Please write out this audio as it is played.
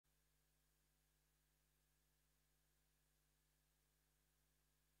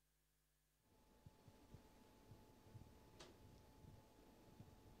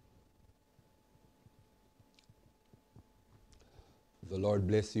The Lord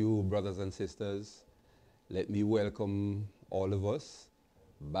bless you, brothers and sisters. Let me welcome all of us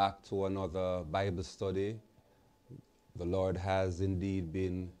back to another Bible study. The Lord has indeed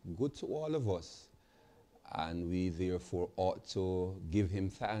been good to all of us, and we therefore ought to give him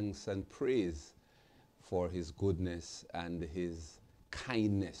thanks and praise for his goodness and his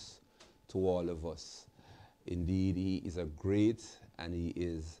kindness to all of us. Indeed, he is a great and he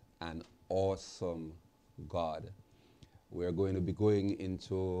is an awesome God. We're going to be going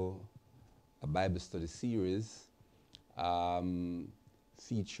into a Bible study series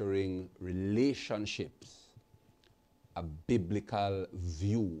featuring relationships, a biblical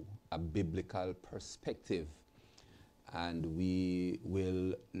view, a biblical perspective. And we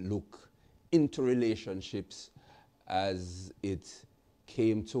will look into relationships as it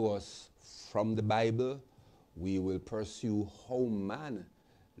came to us from the Bible. We will pursue how man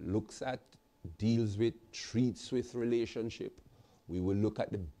looks at, deals with, treats with relationship. We will look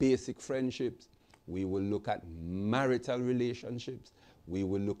at the basic friendships. We will look at marital relationships. We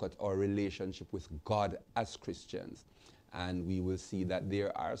will look at our relationship with God as Christians. And we will see that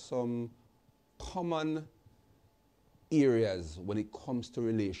there are some common areas when it comes to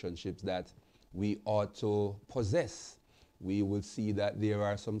relationships that we ought to possess. We will see that there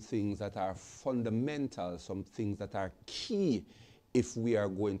are some things that are fundamental, some things that are key if we are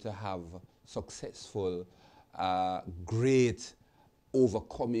going to have successful, great,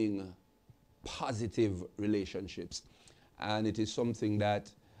 overcoming, positive relationships. And it is something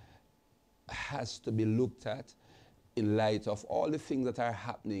that has to be looked at in light of all the things that are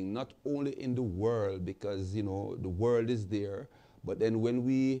happening, not only in the world, because, you know, the world is there, but then when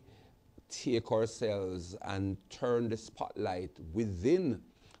we take ourselves and turn the spotlight within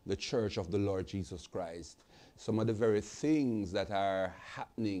the church of the Lord Jesus Christ, some of the very things that are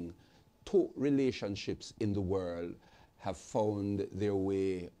happening to relationships in the world have found their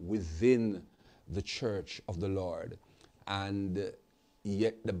way within the church of the Lord. And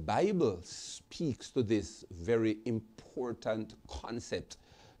yet the Bible speaks to this very important concept,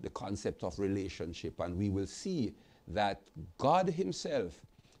 the concept of relationship. And we will see that God himself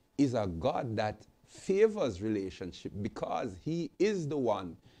is a God that favors relationship because he is the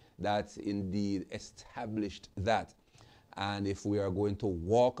one that indeed established that. And if we are going to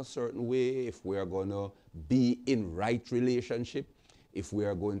walk a certain way, if we are going to be in right relationship, if we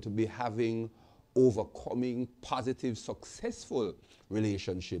are going to be having overcoming, positive, successful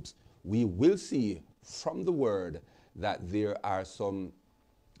relationships, we will see from the word that there are some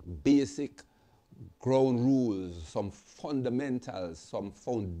basic ground rules, some fundamentals, some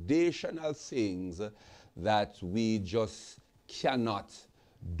foundational things that we just cannot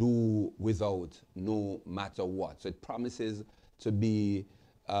do without, no matter what. So it promises to be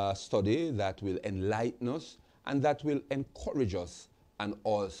a study that will enlighten us and that will encourage us and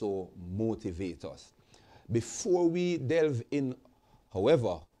also motivate us. Before we delve in,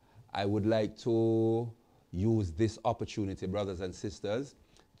 however, I would like to use this opportunity, brothers and sisters,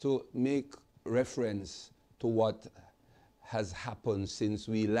 to make reference to what has happened since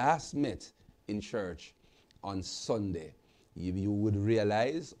we last met in church on Sunday. You would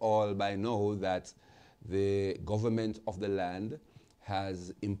realize all by now that the government of the land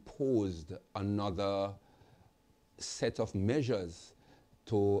has imposed another set of measures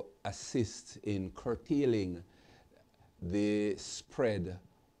to assist in curtailing the spread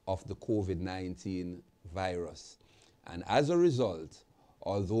of the COVID-19 virus. And as a result,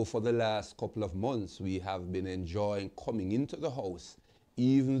 although for the last couple of months we have been enjoying coming into the house,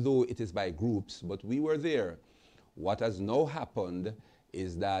 even though it is by groups, but we were there. What has now happened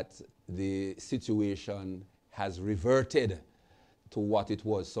is that the situation has reverted to what it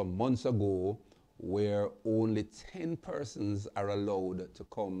was some months ago, where only 10 persons are allowed to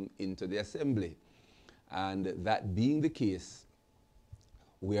come into the assembly. And that being the case,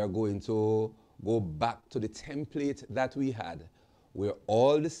 we are going to go back to the template that we had, where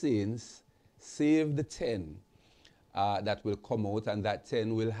all the saints, save the 10 that will come out, and that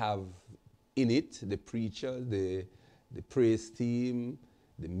 10 will have in it the preacher, the praise team,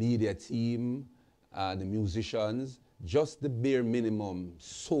 the media team, the musicians, just the bare minimum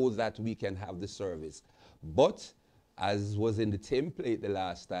so that we can have the service. But as was in the template the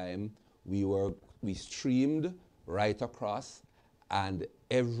last time, we streamed right across, and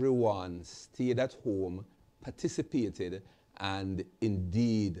everyone stayed at home, participated, and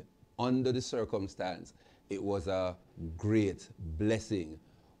indeed, under the circumstance, it was a great blessing.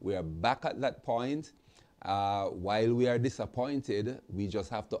 We are back at that point. While we are disappointed, we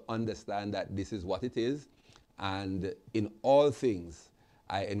just have to understand that this is what it is. And in all things,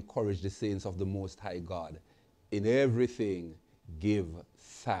 I encourage the saints of the Most High God, in everything, give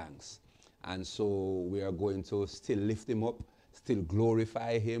thanks. And so we are going to still lift him up, still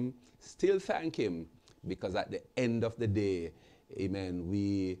glorify him, still thank him, because at the end of the day, amen,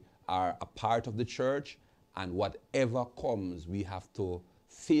 we are a part of the church, and whatever comes, we have to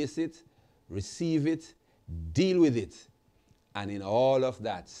face it, receive it, deal with it, and in all of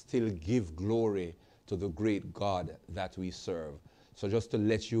that, still give glory to the great God that we serve. So just to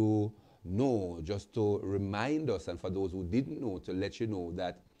let you know, just to remind us, and for those who didn't know, to let you know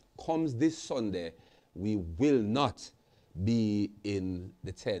that comes this Sunday, we will not be in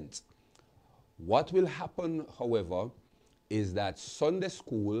the tent. What will happen, however, is that Sunday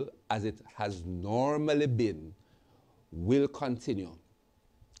school, as it has normally been, will continue.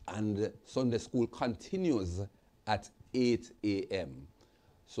 And Sunday school continues at 8 a.m.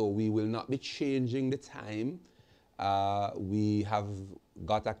 So we will not be changing the time. We have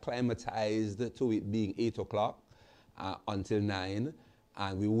got acclimatized to it being 8 o'clock until 9,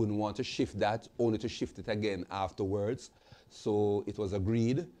 and we wouldn't want to shift that, only to shift it again afterwards. So it was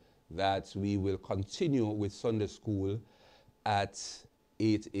agreed that we will continue with Sunday school at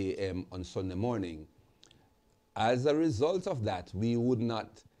 8 a.m. on Sunday morning. As a result of that, we would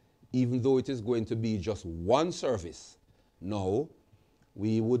not, even though it is going to be just one service, no,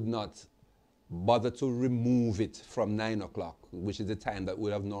 we would not bother to remove it from 9 o'clock, which is the time that we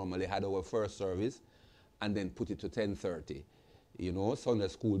would have normally had our first service, and then put it to 10:30. You know, Sunday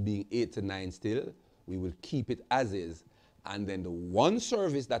school being 8 to 9 still, we will keep it as is. And then the one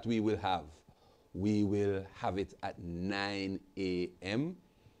service that we will have it at 9 a.m.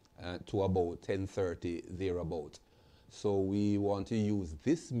 To about 10:30 thereabout. So we want to use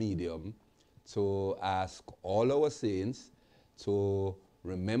this medium to ask all our saints to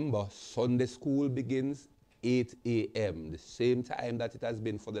remember Sunday school begins 8 a.m., the same time that it has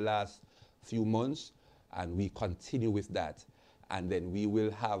been for the last few months, and we continue with that. And then we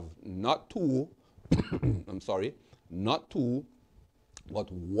will have not two, not two,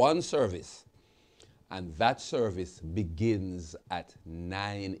 but one service. And that service begins at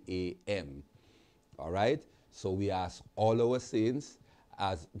 9 a.m. All right? So we ask all our saints,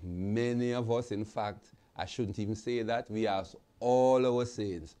 as many of us, in fact, I shouldn't even say that, we ask all our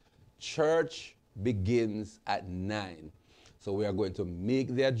saints, church begins at 9. So we are going to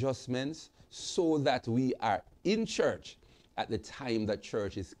make the adjustments so that we are in church at the time that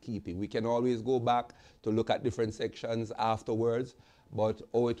church is keeping. We can always go back to look at different sections afterwards, but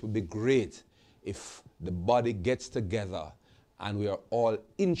it would be great if the body gets together and we are all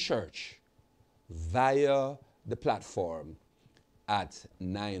in church via the platform at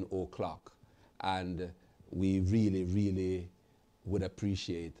 9 o'clock. And we really, really would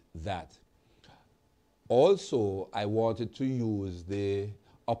appreciate that. Also, I wanted to use the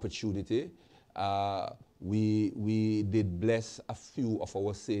opportunity. We did bless a few of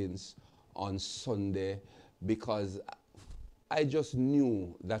our saints on Sunday because I just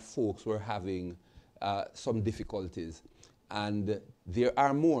knew that folks were having some difficulties, and there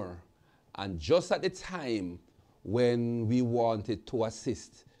are more. And just at the time when we wanted to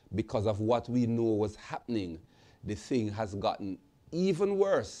assist, because of what we know was happening, the thing has gotten even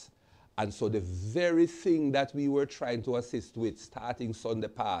worse. And so the very thing that we were trying to assist with starting Sunday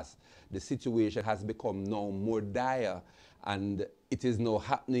past, the situation has become now more dire, and it is now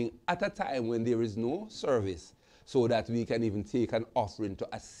happening at a time when there is no service, so that we can even take an offering to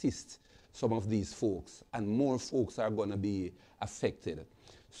assist some of these folks, and more folks are going to be affected.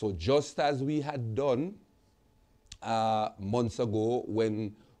 So just as we had done months ago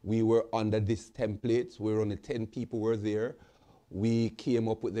when we were under this template, where only 10 people were there, we came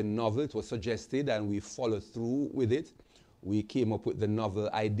up with the novel. It was suggested and we followed through with it. We came up with the novel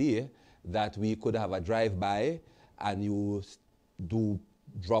idea that we could have a drive-by and you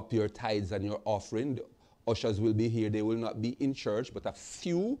drop your tithes and your offering. The ushers will be here. They will not be in church, but a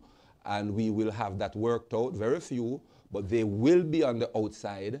few, and we will have that worked out, very few, but they will be on the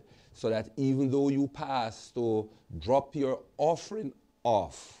outside, so that even though you pass to drop your offering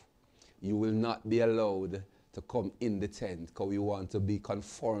off, you will not be allowed to come in the tent, because we want to be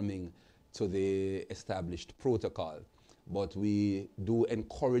conforming to the established protocol. But we do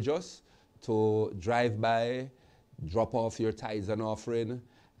encourage us to drive by, drop off your tithes and offering,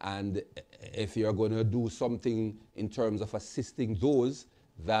 and if you're going to do something in terms of assisting those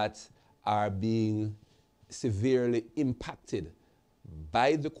that are being severely impacted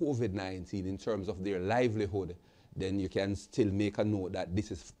by the COVID-19 in terms of their livelihood, then you can still make a note that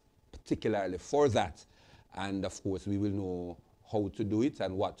this is particularly for that. And of course, we will know how to do it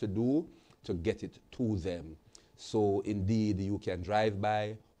and what to do to get it to them. So indeed, you can drive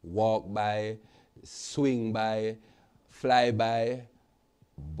by, walk by, swing by, fly by,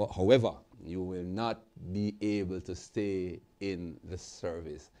 but however, you will not be able to stay in the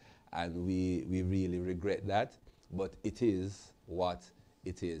service. And we really regret that, but it is what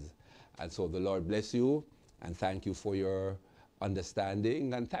it is. And so the Lord bless you, and thank you for your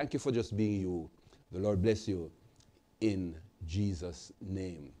understanding, and thank you for just being you. The Lord bless you in Jesus'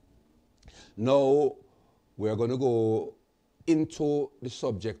 name. Now, we're going to go into the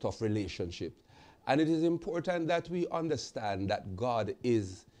subject of relationship. And it is important that we understand that God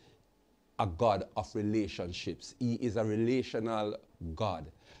is a God of relationships. He is a relational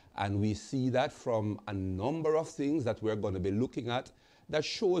God. And we see that from a number of things that we're going to be looking at that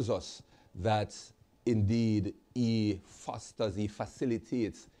shows us that indeed He fosters, He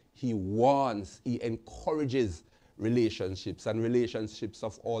facilitates, He wants, He encourages relationships, and relationships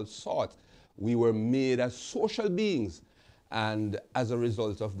of all sorts. We were made as social beings, and as a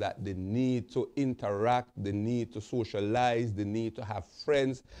result of that, the need to interact, the need to socialize, the need to have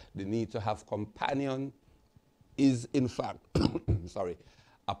friends, the need to have companion is in fact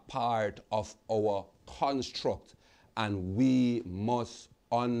a part of our construct, and we must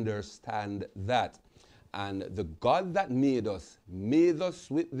understand that. And the God that made us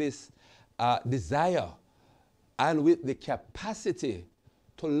with this desire and with the capacity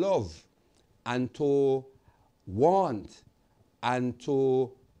to love and to want and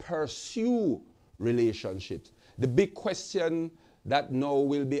to pursue relationships. The big question that now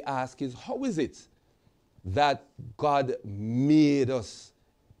will be asked is, how is it that God made us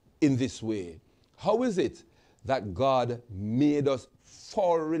in this way? How is it that God made us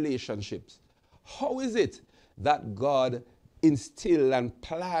for relationships? How is it that God instilled and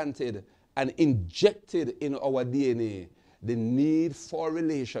planted and injected in our DNA the need for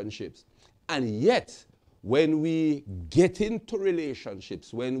relationships? And yet, when we get into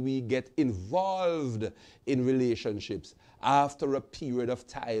relationships, when we get involved in relationships, after a period of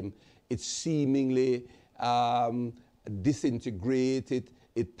time, it seemingly disintegrates,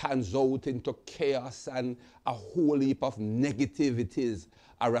 it pans out into chaos, and a whole heap of negativities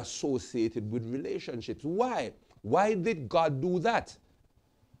are associated with relationships. Why? Why did God do that?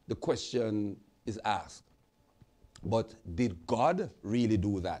 The question is asked. But did God really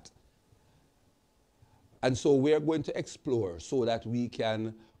do that? And so we're going to explore so that we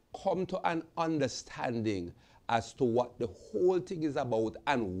can come to an understanding as to what the whole thing is about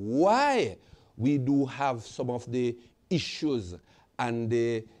and why we do have some of the issues and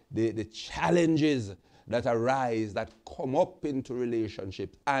the challenges that arise, that come up into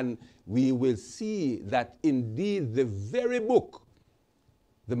relationships. And we will see that indeed the very book,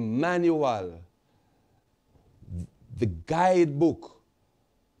 the manual, the guidebook,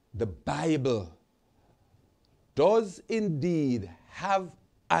 the Bible, does indeed have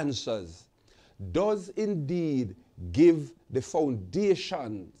answers, does indeed give the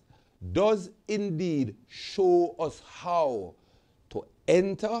foundation, does indeed show us how to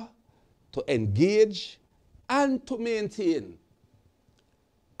enter, to engage, and to maintain,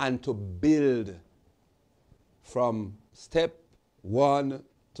 and to build from step 1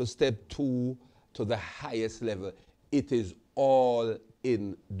 to step 2 to the highest level. It is all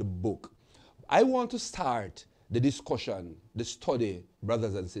in the book. I want to start the discussion, the study,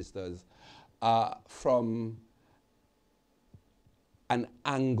 brothers and sisters, from an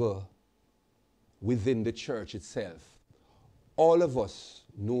angle within the church itself. All of us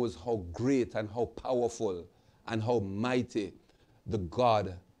knows how great and how powerful and how mighty the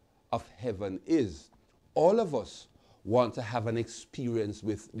God of heaven is. All of us want to have an experience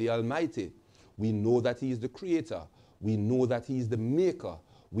with the Almighty. We know that He is the Creator. We know that He is the Maker.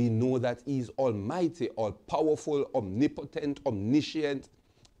 We know that He is almighty, all-powerful, omnipotent, omniscient.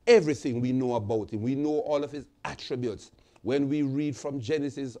 Everything we know about Him. We know all of His attributes. When we read from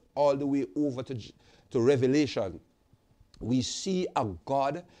Genesis all the way over to Revelation, we see a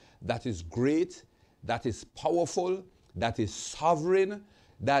God that is great, that is powerful, that is sovereign,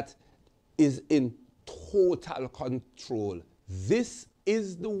 that is in total control. This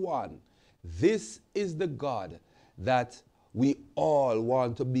is the one, this is the God that we all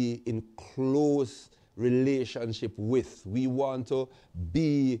want to be in close relationship with. We want to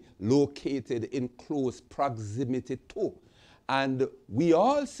be located in close proximity to. And we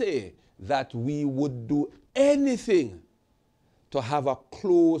all say that we would do anything to have a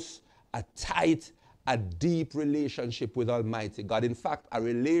close, a tight, a deep relationship with Almighty God. In fact, a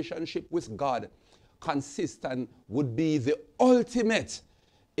relationship with God consistent would be the ultimate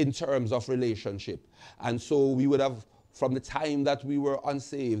in terms of relationship. And so we would have from the time that we were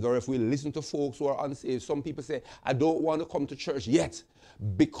unsaved, or if we listen to folks who are unsaved, some people say, I don't want to come to church yet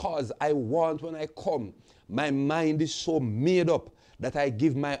because I want, when I come, my mind is so made up that I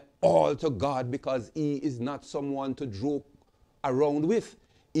give my all to God, because He is not someone to joke around with.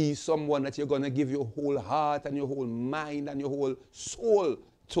 He is someone that you're going to give your whole heart and your whole mind and your whole soul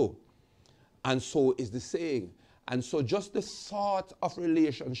to. And so is the saying. And so just the thought of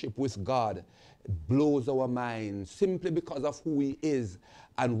relationship with God blows our minds, simply because of who He is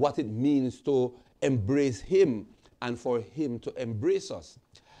and what it means to embrace Him and for Him to embrace us.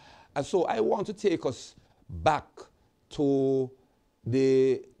 And so I want to take us back to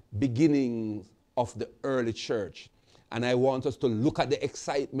the beginning of the early church. And I want us to look at the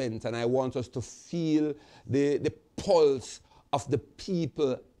excitement, and I want us to feel the pulse of the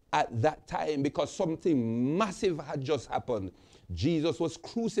people at that time, because something massive had just happened. Jesus was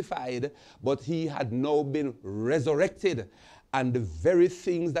crucified, but He had now been resurrected. And the very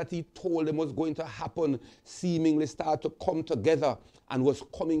things that He told them was going to happen seemingly started to come together and was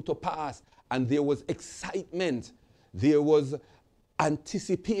coming to pass. And there was excitement. There was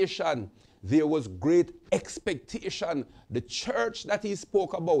anticipation. There was great expectation. The church that He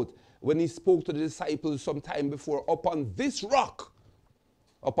spoke about when He spoke to the disciples some time before, upon this rock,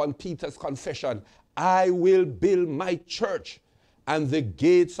 upon Peter's confession, I will build my church, and the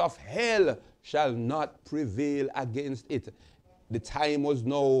gates of hell shall not prevail against it. The time was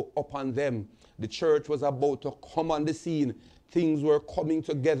now upon them. The church was about to come on the scene. Things were coming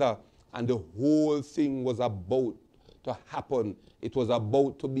together, and the whole thing was about to happen. It was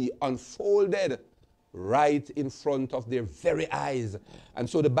about to be unfolded right in front of their very eyes. And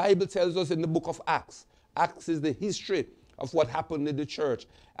so the Bible tells us in the book of Acts, Acts is the history of what happened in the church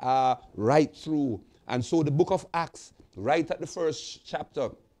right through. And so the book of Acts, right at the first chapter,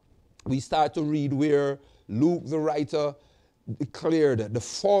 we start to read where Luke the writer declared, the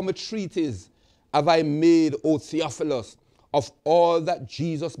former treatise have I made, O Theophilus, of all that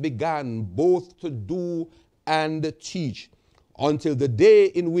Jesus began both to do and teach, until the day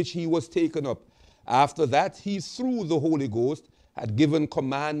in which He was taken up. After that, He, through the Holy Ghost, had given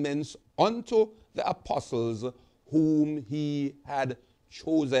commandments unto the apostles whom He had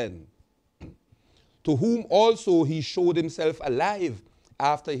chosen, to whom also He showed Himself alive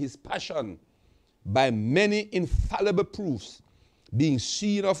after His passion, by many infallible proofs, being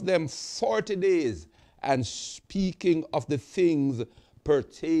seen of them 40 days, and speaking of the things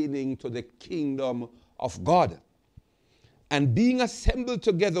pertaining to the kingdom of God. And being assembled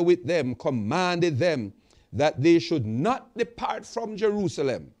together with them, commanded them that they should not depart from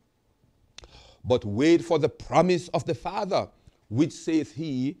Jerusalem, but wait for the promise of the Father, which saith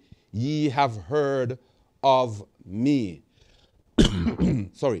He, ye have heard of me.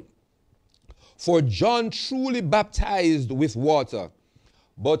 Sorry. For John truly baptized with water,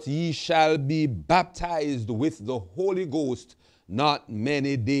 but ye shall be baptized with the Holy Ghost not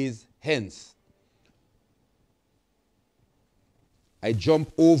many days hence. I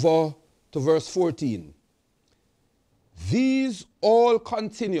jump over to verse 14. These all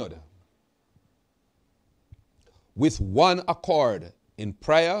continued with one accord in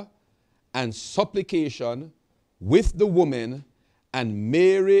prayer and supplication with the woman and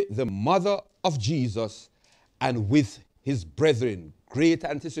Mary, the mother of Jesus, and with his brethren. Great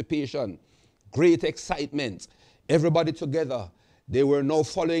anticipation, great excitement. Everybody together. They were now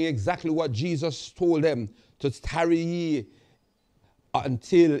following exactly what Jesus told them, to tarry ye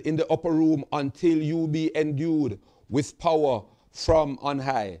until in the upper room, until you be endued with power from on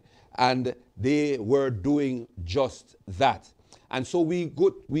high. And they were doing just that. And so we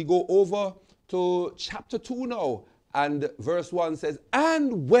go over to chapter 2 now, and verse 1 says,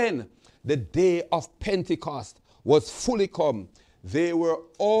 and when the day of Pentecost was fully come, they were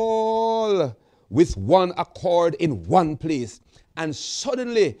all with one accord in one place. And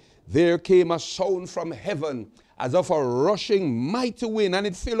suddenly there came a sound from heaven as of a rushing mighty wind, and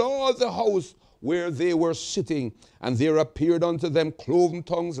it filled all the house where they were sitting. And there appeared unto them cloven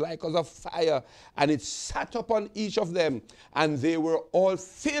tongues like as of fire, and it sat upon each of them. And they were all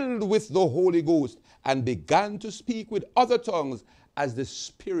filled with the Holy Ghost, and began to speak with other tongues as the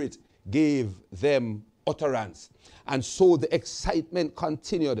Spirit gave them utterance. And so the excitement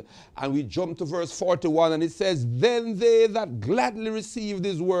continued. And we jump to verse 41, and it says, then they that gladly received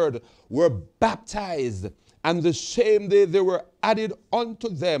His word were baptized, and the same day there were added unto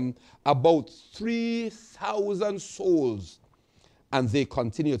them about 3,000 souls. And they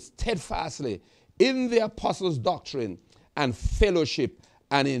continued steadfastly in the apostles' doctrine and fellowship,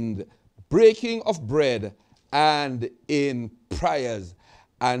 and in breaking of bread, and in prayers.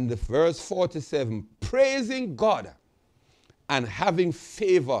 And verse 47, praising God and having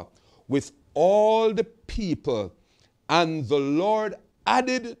favor with all the people. And the Lord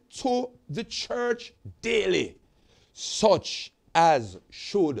added to the church daily such as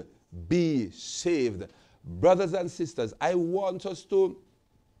should be saved. Brothers and sisters, I want us to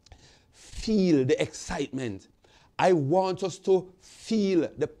feel the excitement. I want us to feel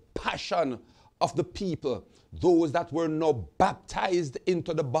the passion of the people, those that were now baptized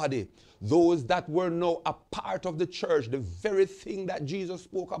into the body, those that were now a part of the church. The very thing that Jesus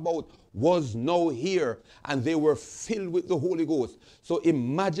spoke about was now here, and they were filled with the Holy Ghost. So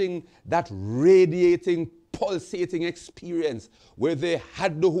imagine that radiating, pulsating experience where they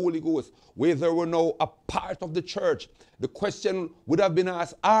had the Holy Ghost, where they were now a part of the church. The question would have been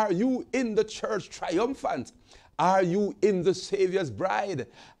asked, are you in the church triumphant? Are you in the Savior's bride?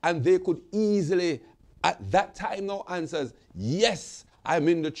 And they could easily, at that time now, answers, yes, I'm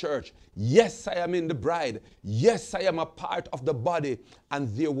in the church. Yes, I am in the bride. Yes, I am a part of the body. And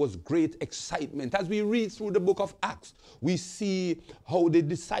there was great excitement. As we read through the book of Acts, we see how the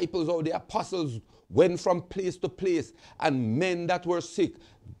disciples or the apostles went from place to place, and men that were sick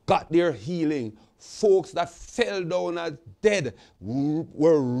got their healing. Folks that fell down as dead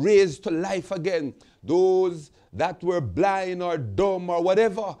were raised to life again. Those that were blind or dumb or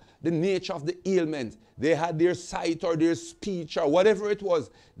whatever the nature of the ailment, they had their sight or their speech or whatever it was,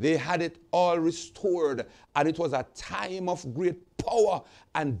 they had it all restored. And it was a time of great power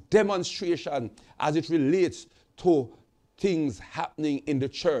and demonstration as it relates to things happening in the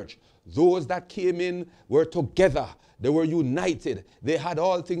church. Those that came in were together. They were united. They had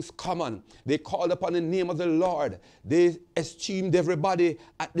all things common. They called upon the name of the Lord. They esteemed everybody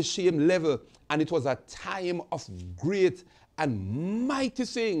at the same level. And it was a time of great and mighty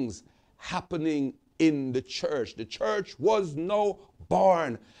things happening in the church. The church was now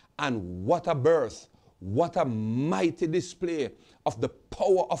born. And what a birth. What a mighty display of the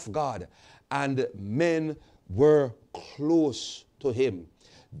power of God. And men were close to him.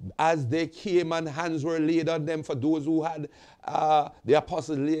 As they came and hands were laid on them, for those who had the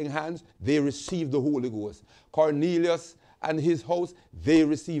apostles laying hands, they received the Holy Ghost. Cornelius and his house, they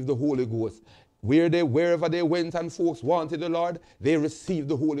received the Holy Ghost. Wherever they went and folks wanted the Lord, they received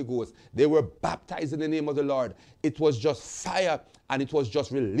the Holy Ghost. They were baptized in the name of the Lord. It was just fire, and it was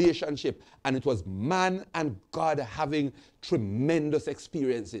just relationship, and it was man and God having tremendous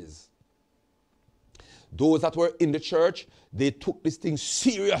experiences. Those that were in the church, they took this thing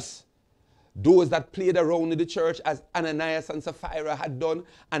serious. Those that played around in the church, as Ananias and Sapphira had done,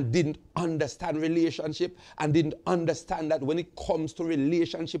 and didn't understand relationship, and didn't understand that when it comes to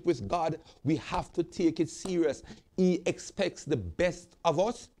relationship with God, we have to take it serious. He expects the best of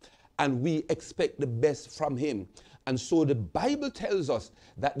us, and we expect the best from him. And so the Bible tells us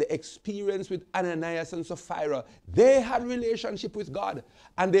that the experience with Ananias and Sapphira, they had relationship with God,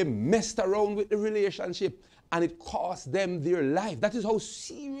 and they messed around with the relationship, and it cost them their life. That is how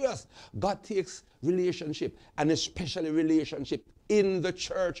serious God takes relationship, and especially relationship in the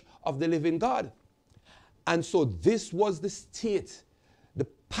church of the living God. And so this was the state, the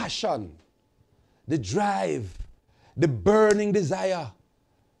passion, the drive, the burning desire,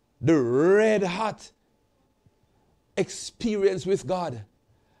 the red hot experience with God.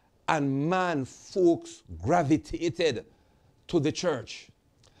 And man, folks gravitated to the church.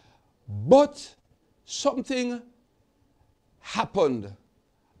 But something happened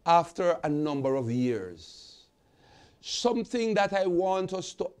after a number of years. Something that I want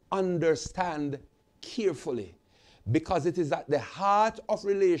us to understand carefully, because it is at the heart of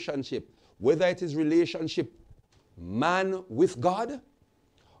relationship, whether it is relationship man with God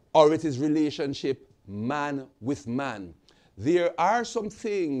or it is relationship man with man. There are some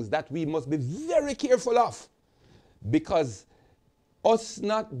things that we must be very careful of, because us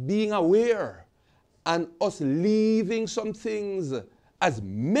not being aware and us leaving some things, as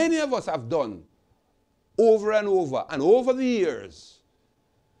many of us have done over and over the years,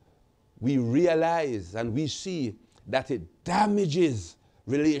 we realize and we see that it damages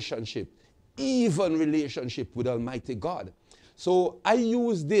relationship, even relationship with Almighty God. So I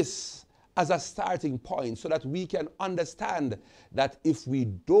use this as a starting point so that we can understand that if we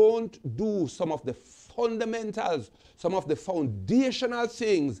don't do some of the fundamentals, some of the foundational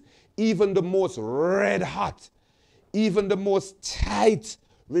things, even the most red hot, even the most tight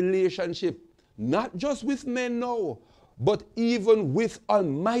relationship, not just with men now, but even with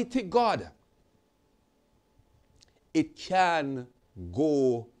Almighty God, it can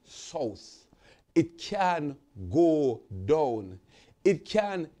go south. It can go down. It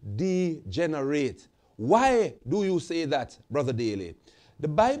can degenerate. Why do you say that, Brother Daley? The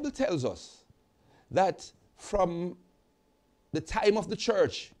Bible tells us that from the time of the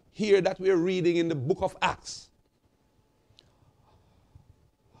church here that we're reading in the book of Acts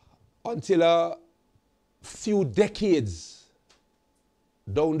until a few decades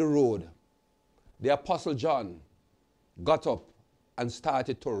down the road, the Apostle John got up and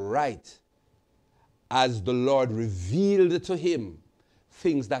started to write as the Lord revealed to him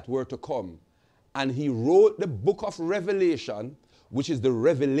things that were to come. And he wrote the book of Revelation, which is the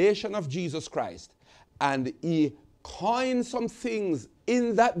revelation of Jesus Christ. And he coined some things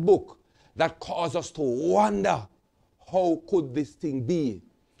in that book that cause us to wonder, how could this thing be?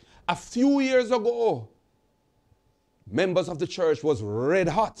 A few years ago, members of the church was red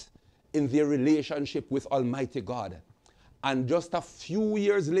hot in their relationship with Almighty God. And just a few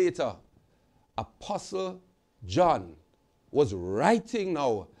years later, Apostle John was writing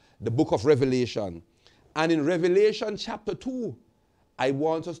now the book of Revelation. And in Revelation chapter 2, I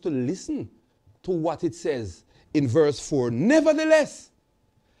want us to listen to what it says in verse 4. Nevertheless,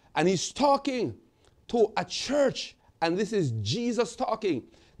 and he's talking to a church, and this is Jesus talking.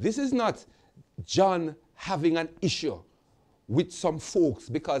 This is not John having an issue with some folks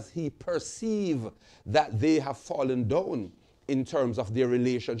because he perceives that they have fallen down in terms of their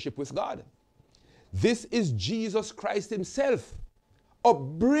relationship with God. This is Jesus Christ himself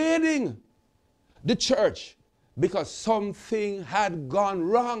upbraiding the church because something had gone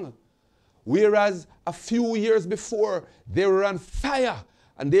wrong. Whereas a few years before, they were on fire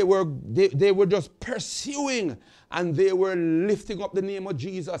and they were just pursuing and they were lifting up the name of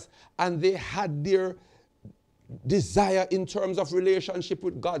Jesus and they had their desire in terms of relationship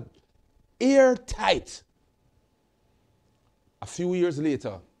with God airtight. A few years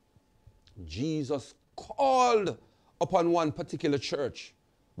later, Jesus called upon one particular church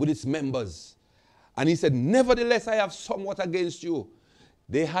with its members. And he said, nevertheless, I have somewhat against you.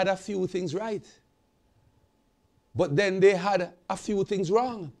 They had a few things right. But then they had a few things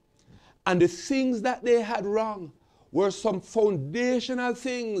wrong. And the things that they had wrong were some foundational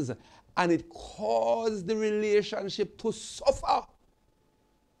things. And it caused the relationship to suffer.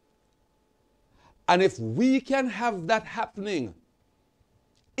 And if we can have that happening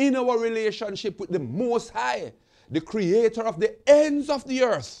in our relationship with the Most High, the creator of the ends of the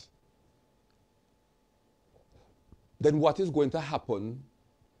earth, then what is going to happen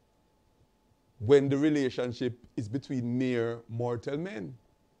when the relationship is between mere mortal men?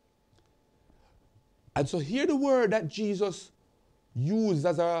 And so here the word that Jesus used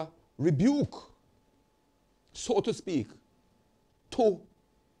as a rebuke, so to speak, to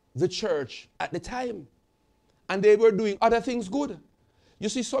the church at the time. And they were doing other things good. You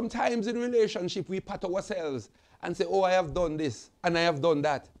see, sometimes in relationship, we pat ourselves and say, oh, I have done this and I have done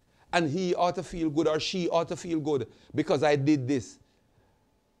that. And he ought to feel good or she ought to feel good because I did this.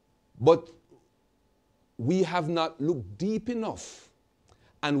 But we have not looked deep enough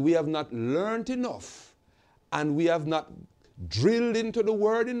and we have not learned enough and we have not drilled into the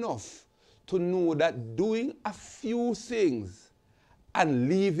word enough to know that doing a few things and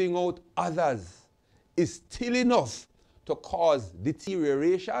leaving out others is still enough to cause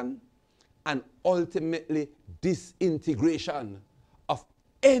deterioration and ultimately disintegration of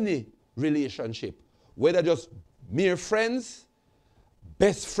any relationship, whether just mere friends,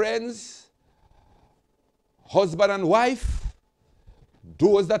 best friends, husband and wife,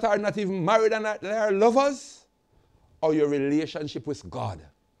 those that are not even married and they are lovers, or your relationship with God.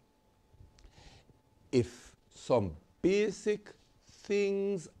 If some basic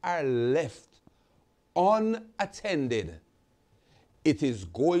things are left unattended, it is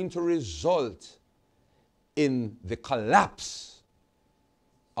going to result in the collapse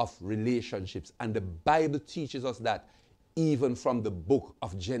of relationships. And the Bible teaches us that even from the book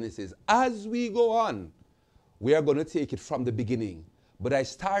of Genesis. As we go on, we are going to take it from the beginning. But I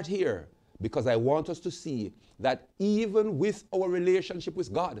start here because I want us to see that even with our relationship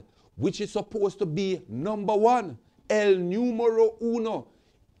with God, which is supposed to be number one, el numero uno,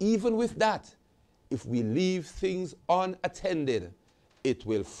 even with that, if we leave things unattended, it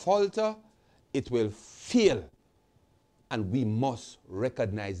will falter, it will fail, and we must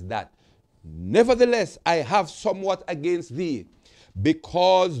recognize that. Nevertheless, I have somewhat against thee,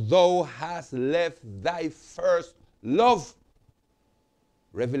 because thou hast left thy first love.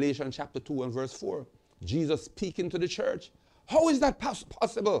 Revelation chapter 2 and verse 4. Jesus speaking to the church. How is that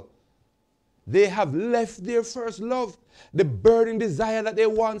possible? They have left their first love. The burning desire that they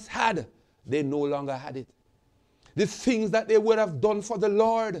once had, they no longer had it. The things that they would have done for the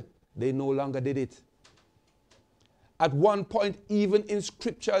Lord, they no longer did it. At one point, even in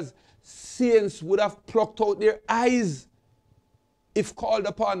scriptures, saints would have plucked out their eyes if called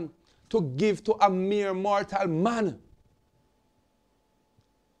upon to give to a mere mortal man.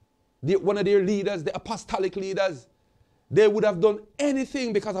 one of their leaders, the apostolic leaders, they would have done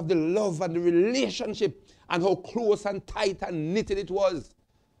anything because of the love and the relationship and how close and tight and knitted it was.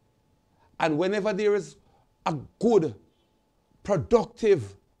 And whenever there is a good,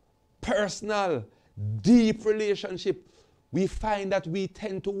 productive, personal, deep relationship, we find that we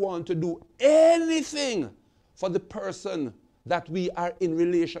tend to want to do anything for the person that we are in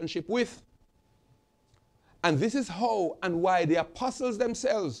relationship with. And this is how and why the apostles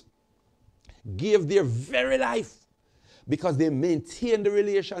themselves gave their very life, because they maintained the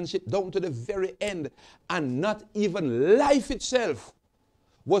relationship down to the very end, and not even life itself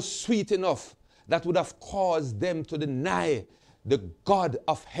was sweet enough that would have caused them to deny the God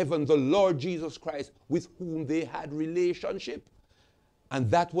of heaven, the Lord Jesus Christ, with whom they had relationship.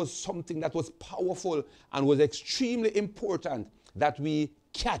 And that was something that was powerful and was extremely important that we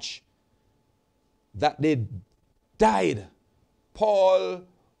catch, that they died. Paul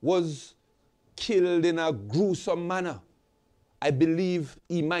was killed in a gruesome manner. I believe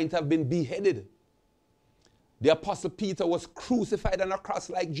he might have been beheaded. The Apostle Peter was crucified on a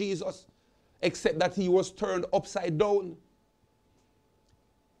cross like Jesus, except that he was turned upside down.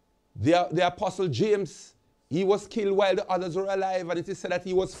 The Apostle James, he was killed while the others were alive, and it is said that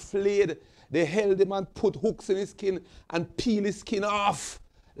he was flayed. They held him and put hooks in his skin and peel his skin off,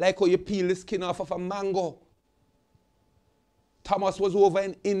 like how you peel the skin off of a mango. Thomas was over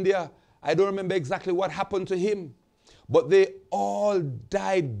in India. I don't remember exactly what happened to him, but they all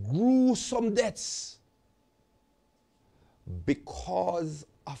died gruesome deaths because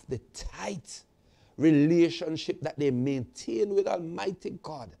of the tight relationship that they maintained with Almighty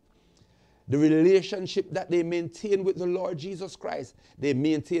God. The relationship that they maintained with the Lord Jesus Christ. They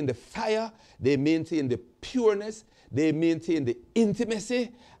maintained the fire, they maintained the pureness, they maintained the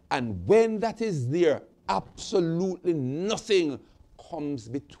intimacy, and when that is there, absolutely nothing comes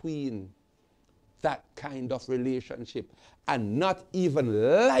between that kind of relationship. And not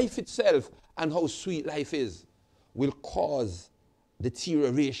even life itself and how sweet life is will cause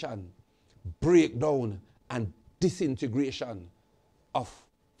deterioration, breakdown, and disintegration of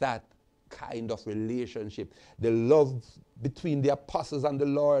that kind of relationship. The love between the apostles and the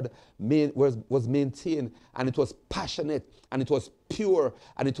Lord was maintained, and it was passionate, and it was pure,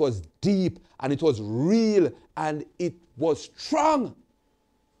 and it was deep, and it was real, and it was strong.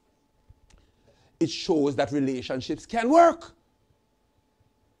 It shows that relationships can work.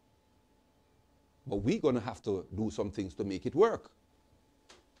 But we're going to have to do some things to make it work.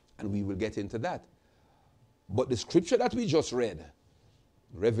 And we will get into that. But the scripture that we just read,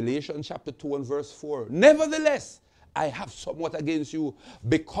 Revelation chapter 2 and verse 4, nevertheless, I have somewhat against you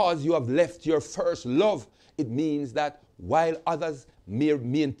because you have left your first love. It means that while others may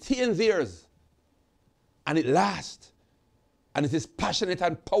maintain theirs, and it lasts, and it is passionate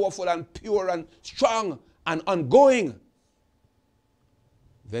and powerful and pure and strong and ongoing,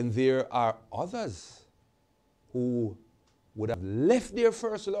 then there are others who would have left their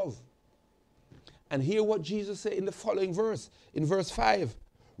first love. And hear what Jesus said in the following verse, in verse 5.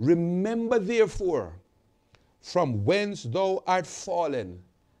 Remember therefore from whence thou art fallen,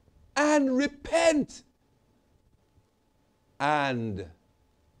 and repent, and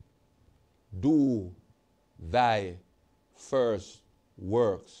do thy first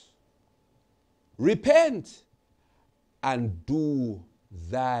works. Repent and do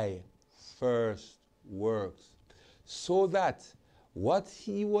thy first works. So that what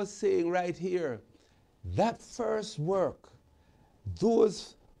he was saying right here, that first work,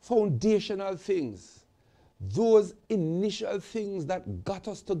 those foundational things, those initial things that got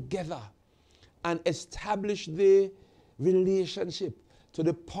us together and established the relationship to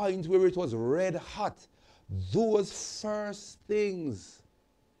the point where it was red hot, those first things,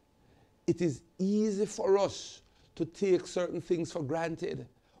 it is easy for us to take certain things for granted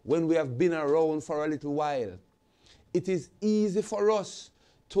when we have been around for a little while. It is easy for us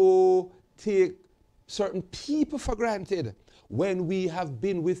to take certain people for granted when we have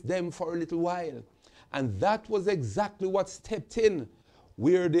been with them for a little while. And that was exactly what stepped in,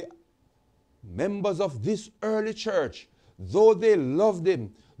 where the members of this early church, though they loved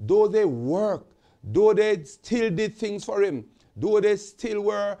him, though they worked, though they still did things for him, though they still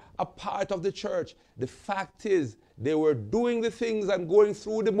were a part of the church, the fact is they were doing the things and going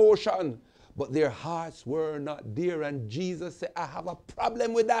through the motion, but their hearts were not there. And Jesus said, I have a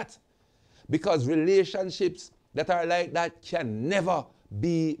problem with that, because relationships that are like that can never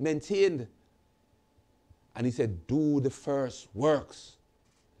be maintained. And he said, do the first works.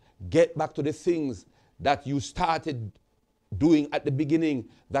 Get back to the things that you started doing at the beginning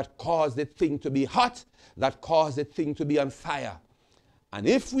that caused the thing to be hot, that caused the thing to be on fire. And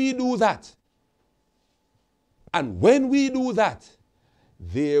if we do that, and when we do that,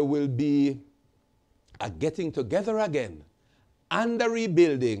 there will be a getting together again and a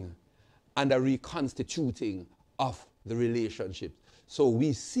rebuilding and a reconstituting of the relationship. So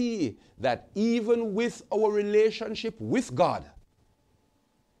we see that even with our relationship with God,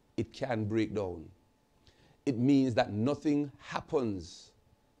 it can break down. It means that nothing happens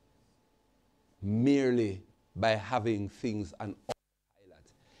merely by having things on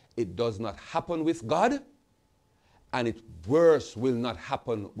autopilot. It does not happen with God, and it worse will not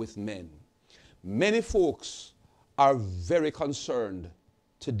happen with men. Many folks are very concerned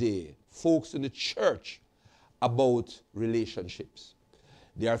today, folks in the church, about relationships.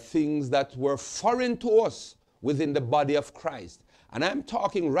 There are things that were foreign to us within the body of Christ. And I'm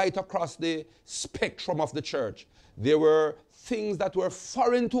talking right across the spectrum of the church. There were things that were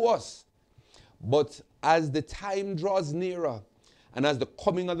foreign to us. But as the time draws nearer, and as the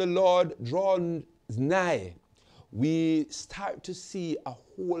coming of the Lord draws nigh, we start to see a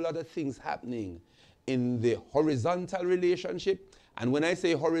whole lot of things happening in the horizontal relationship. And when I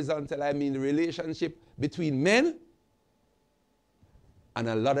say horizontal, I mean the relationship between men. And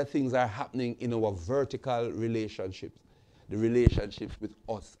a lot of things are happening in our vertical relationships, the relationship with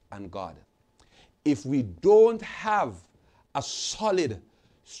us and God. If we don't have a solid,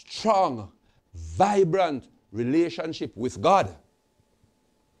 strong, vibrant relationship with God,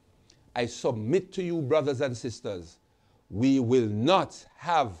 I submit to you, brothers and sisters, we will not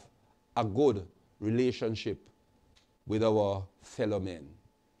have a good relationship with our fellow men.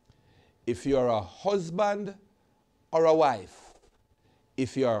 If you're a husband or a wife,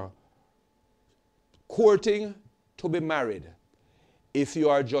 if you're courting to be married, if you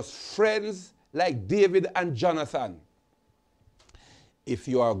are just friends like David and Jonathan, if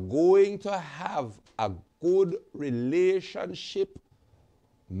you are going to have a good relationship,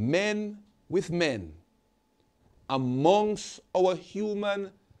 men with men, amongst our human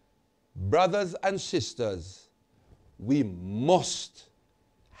brothers and sisters, we must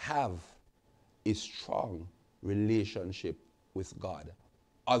have a strong relationship with God.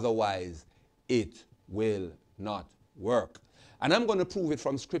 Otherwise, it will not work. And I'm going to prove it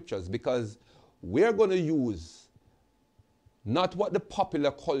from scriptures, because we're going to use not what the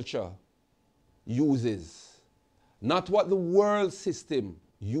popular culture uses, not what the world system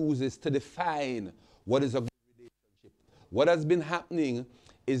uses to define what is a good relationship. What has been happening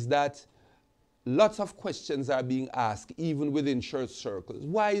is that lots of questions are being asked, even within church circles.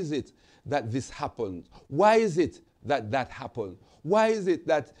 Why is it that this happened? Why is it that that happened? Why is it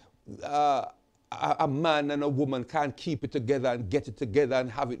that a man and a woman can't keep it together and get it together and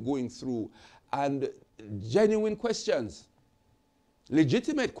have it going through? And genuine questions,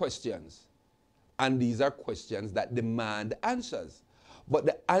 legitimate questions. And these are questions that demand answers. But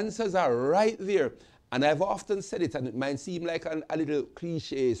the answers are right there. And I've often said it, and it might seem like a little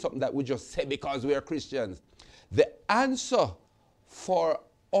cliche, something that we just say because we are Christians. The answer for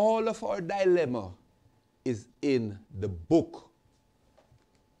all of our dilemma is in the book.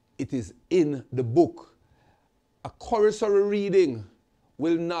 It is in the book. A cursory reading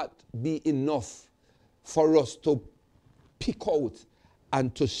will not be enough for us to pick out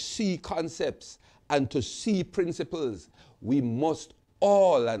and to see concepts and to see principles. We must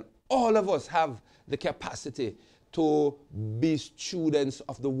all of us have the capacity to be students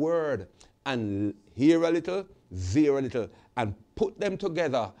of the word and hear a little, there a little, and put them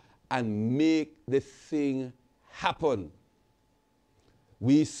together and make the thing happen.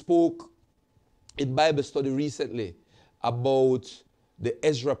 We spoke in Bible study recently about the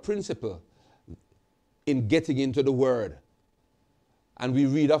Ezra principle in getting into the word. And we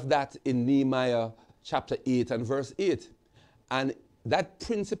read of that in Nehemiah chapter 8 and verse 8. And that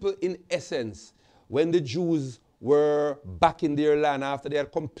principle, in essence, when the Jews were back in their land after they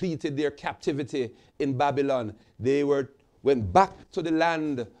had completed their captivity in Babylon, they went back to the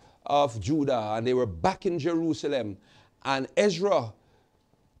land of Judah, and they were back in Jerusalem. And Ezra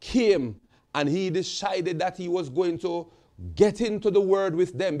came, and he decided that he was going to get into the word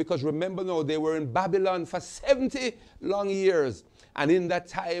with them, because remember now, they were in Babylon for 70 long years. And in that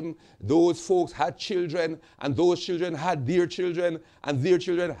time, those folks had children, and those children had their children, and their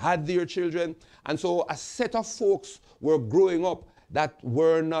children had their children. And so a set of folks were growing up that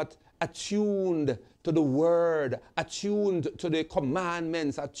were not attuned to the word, attuned to the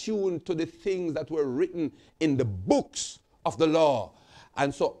commandments, attuned to the things that were written in the books of the law.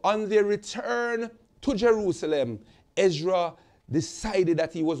 And so on their return to Jerusalem, Ezra decided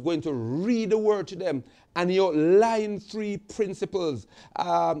that he was going to read the word to them, and he outlined 3 principles.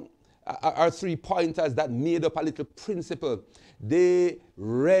 our 3 pointers that made up a little principle. They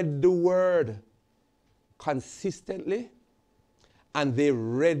read the word consistently, and they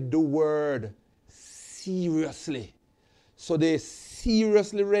read the word seriously. So they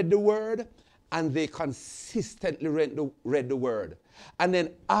seriously read the word, and they consistently read the word. And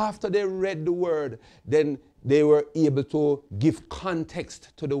then after they read the word, then they were able to give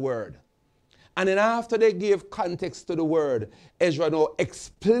context to the word. And then after they gave context to the word, Ezra now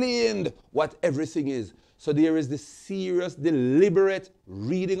explained what everything is. So there is the serious, deliberate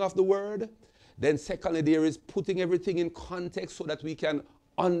reading of the word. Then secondly, there is putting everything in context so that we can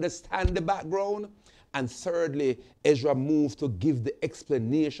understand the background. And thirdly, Ezra moved to give the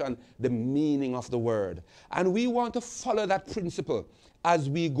explanation, the meaning of the word. And we want to follow that principle as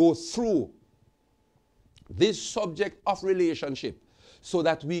we go through this subject of relationship, so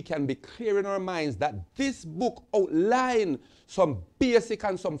that we can be clear in our minds that this book outlines some basic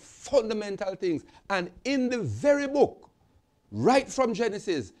and some fundamental things. And in the very book, right from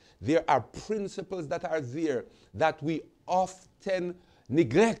Genesis, there are principles that are there that we often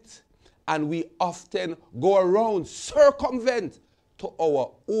neglect, and we often go around, circumvent to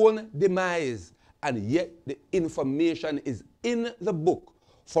our own demise. And yet the information is in the book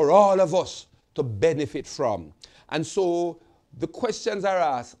for all of us to benefit from. And so the questions are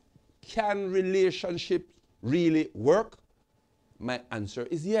asked, can relationships really work? My answer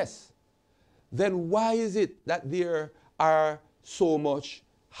is yes. Then why is it that there are so much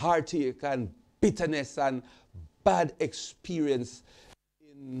heartache and bitterness and bad experience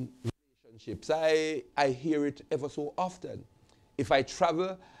in relationships? I hear it ever so often. If I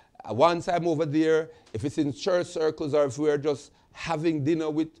travel, once I'm over there, if it's in church circles or if we're just having dinner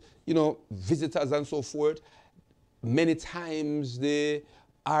with, visitors and so forth, many times the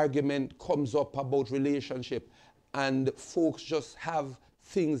argument comes up about relationship, and folks just have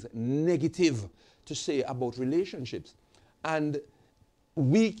things negative to say about relationships. And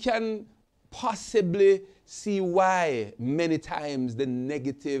we can possibly see why many times the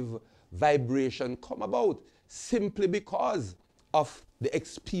negative vibration come about, simply because of the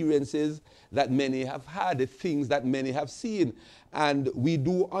experiences that many have had, the things that many have seen. And we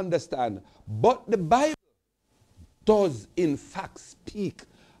do understand. But the Bible does in fact speak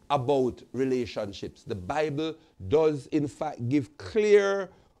about relationships. The Bible does in fact give clear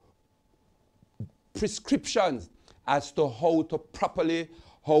prescriptions as to how to properly,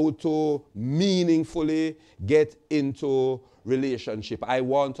 how to meaningfully get into relationship. I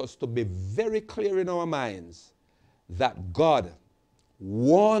want us to be very clear in our minds that God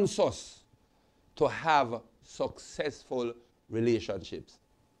wants us to have successful relationships.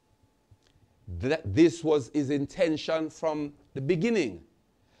 This was his intention from the beginning.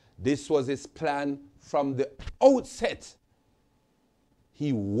 This was his plan from the outset.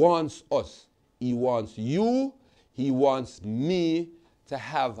 He wants us, he wants you, he wants me to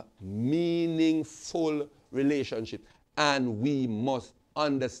have meaningful relationships. And we must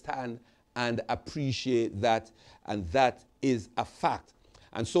understand and appreciate that, and that is a fact.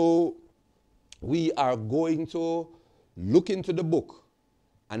 And so we are going to look into the book,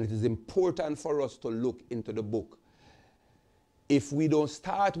 and it is important for us to look into the book. If we don't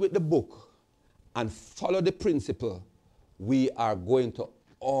start with the book and follow the principle, we are going to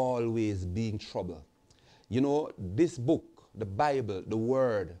always be in trouble. This book, the Bible, the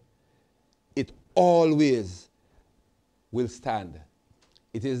Word, it always will stand.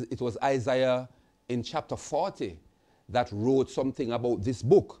 It was Isaiah in chapter 40 that wrote something about this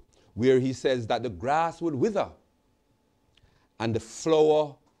book, where he says that the grass will wither and the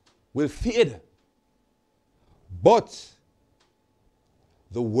flower will fade, but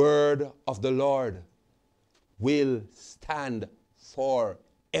the word of the Lord will stand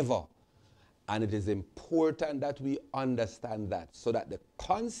forever. And it is important that we understand that, so that the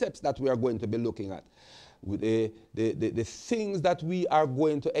concepts that we are going to be looking at, the things that we are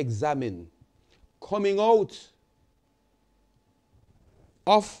going to examine coming out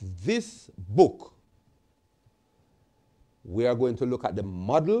of this book, we are going to look at the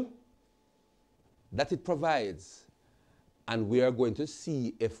model that it provides, and we are going to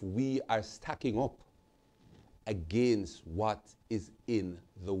see if we are stacking up against what is in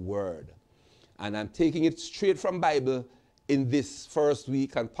the Word. And I'm taking it straight from Bible in this first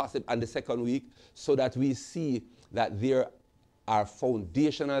week and possibly and the second week, so that we see that there are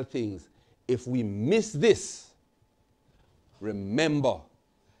foundational things. If we miss this, remember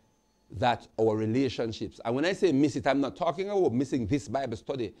that our relationships, and when I say miss it, I'm not talking about missing this Bible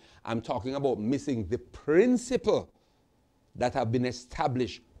study. I'm talking about missing the principle that have been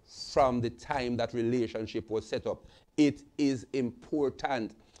established from the time that relationship was set up. It is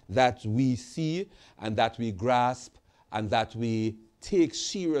important that we see and that we grasp and that we take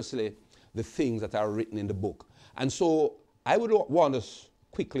seriously the things that are written in the book. And so I would want us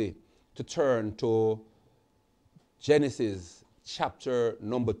quickly to turn to Genesis chapter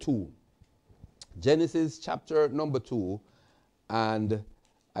number 2. Genesis chapter number 2, and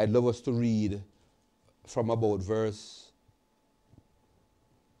I'd love us to read from about verse,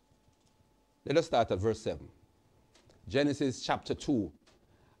 let us start at verse 7. Genesis chapter 2.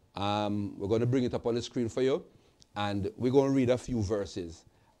 We're going to bring it up on the screen for you, and we're going to read a few verses,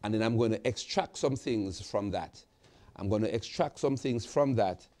 and then I'm going to extract some things from that. I'm going to extract some things from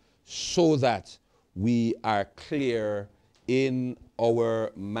that so that we are clear in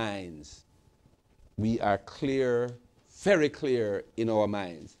our minds. We are clear, very clear in our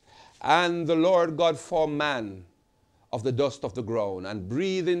minds. And the Lord God formed man of the dust of the ground and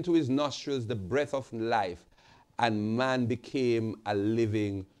breathed into his nostrils the breath of life, and man became a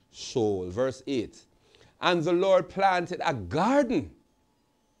living soul. Verse 8. And the Lord planted a garden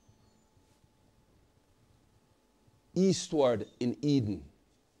eastward in Eden,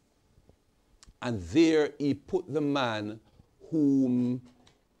 and there he put the man whom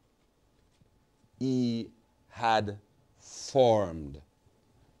he had formed.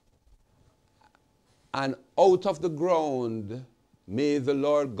 And out of the ground made the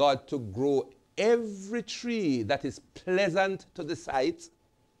Lord God to grow every tree that is pleasant to the sight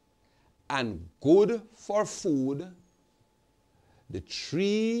and good for food, the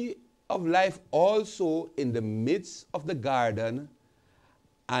tree of life also in the midst of the garden,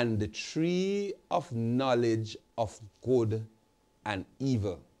 and the tree of knowledge of good and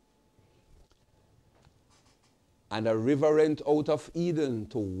evil. And a river went out of Eden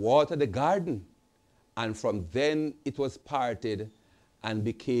to water the garden, and from then it was parted and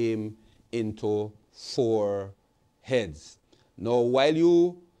became into 4 heads. Now, while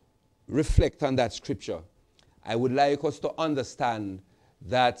you reflect on that scripture, I would like us to understand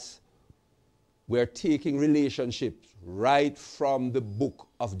that we're taking relationships right from the book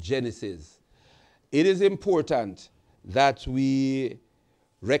of Genesis. It is important that we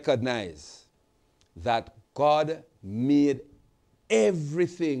recognize that God made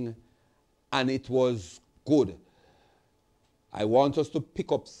everything and it was good. I want us to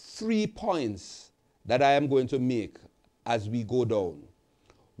pick up 3 points that I am going to make as we go down.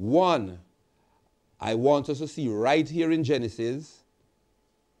 1, I want us to see right here in Genesis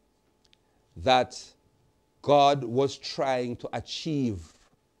that God was trying to achieve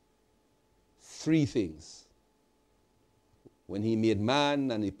 3 things. When he made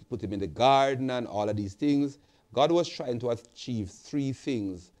man and he put him in the garden and all of these things, God was trying to achieve 3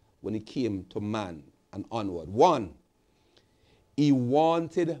 things when it came to man and onward. 1, he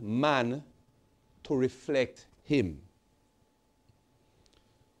wanted man to reflect him.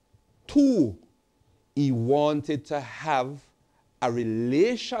 2, he wanted to have a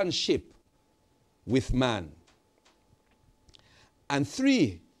relationship with man. And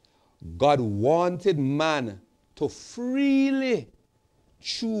 3, God wanted man to freely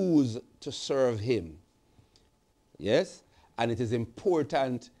choose to serve him. Yes? And it is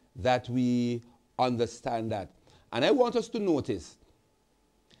important that we understand that. And I want us to notice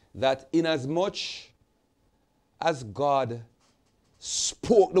that inasmuch as God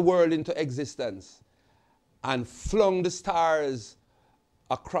spoke the world into existence and flung the stars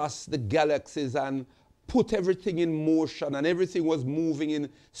across the galaxies and put everything in motion, and everything was moving in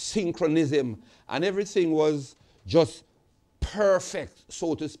synchronism, and everything was just perfect,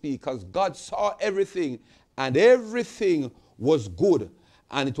 so to speak, because God saw everything and everything was good,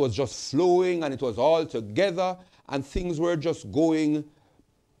 and it was just flowing and it was all together, and things were just going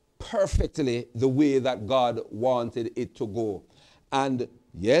perfectly the way that God wanted it to go. And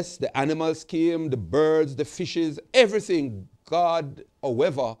yes, the animals came, the birds, the fishes, everything. God,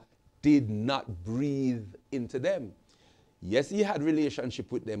 however, did not breathe into them. Yes, he had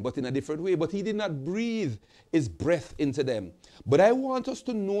relationship with them, but in a different way. But he did not breathe his breath into them. But I want us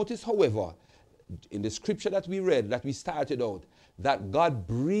to notice, however, in the scripture that we read, that we started out, that God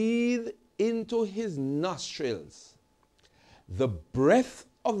breathed into his nostrils the breath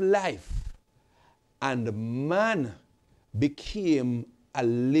of life, and man became a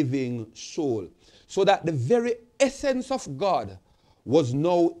living soul. So that the very essence of God was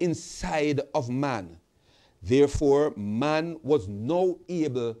now inside of man. Therefore, man was now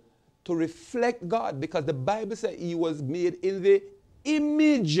able to reflect God, because the Bible says he was made in the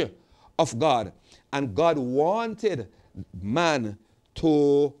image of God. And God wanted man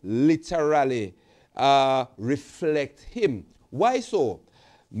to literally reflect him. Why so?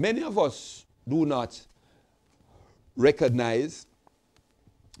 Many of us do not recognize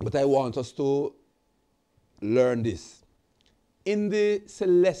But I want us to learn this. In the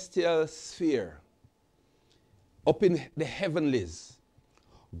celestial sphere, up in the heavenlies,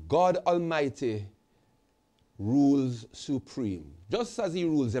 God Almighty rules supreme, just as he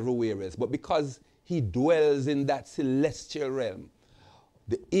rules everywhere else. But because he dwells in that celestial realm,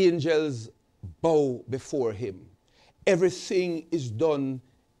 the angels bow before him. Everything is done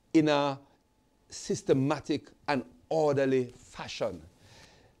in a systematic and orderly fashion.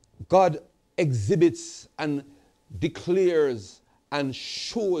 God exhibits and declares and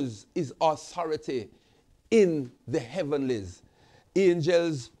shows his authority in the heavenlies.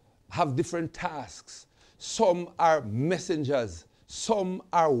 Angels have different tasks. Some are messengers. Some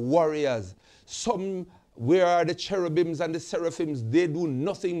are warriors. Some, where are the cherubims and the seraphims? They do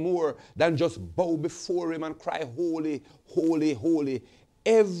nothing more than just bow before him and cry, holy, holy, holy.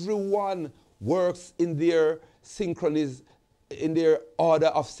 Everyone works in their synchronism, in their order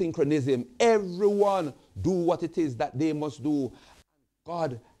of synchronism. Everyone do what it is that they must do.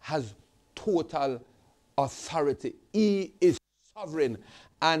 God has total authority. He is sovereign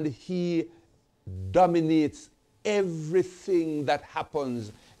and he dominates everything that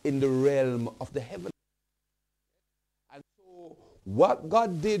happens in the realm of the heavens. And so what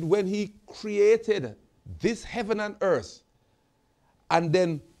God did when he created this heaven and earth and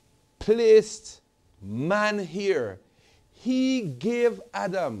then placed man here, he gave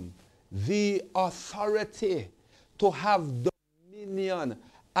Adam the authority to have dominion.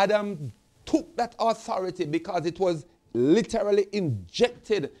 Adam took that authority because it was literally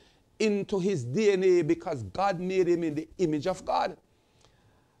injected into his DNA because God made him in the image of God.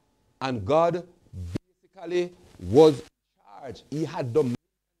 And God basically was in charge. He had dominion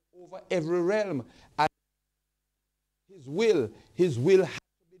over every realm. And his will had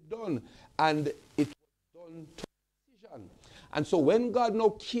to be done. And it was done to precision. And so when God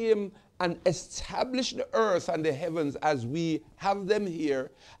now came and established the earth and the heavens as we have them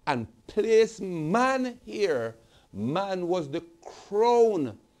here and placed man here, man was the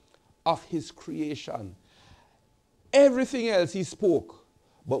crown of his creation. Everything else he spoke.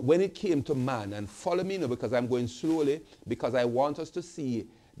 But when it came to man, and follow me now because I'm going slowly, because I want us to see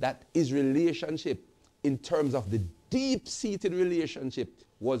that his relationship in terms of the deep-seated relationship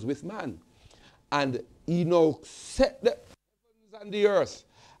was with man. And he now set the heavens and the earth.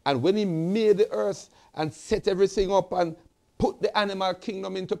 And when he made the earth and set everything up and put the animal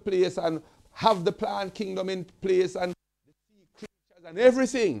kingdom into place and have the plant kingdom in place and the sea creatures and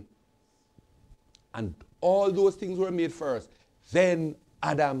everything, and all those things were made first, then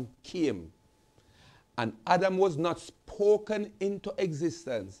Adam came. And Adam was not spoken into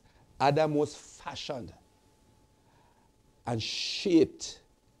existence. Adam was fashioned and shaped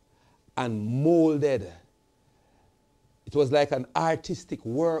and molded. It was like an artistic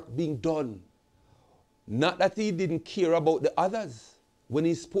work being done. Not that he didn't care about the others when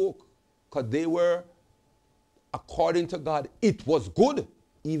he spoke, because they were, according to God, it was good,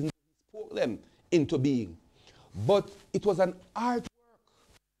 even though he spoke them into being. But it was an artwork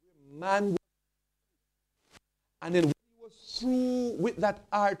where man was. And then when he was through with that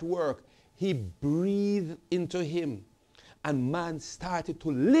artwork, he breathed into him. And man started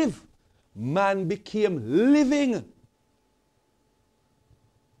to live. Man became living.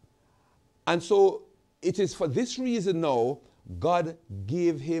 And so it is for this reason now, God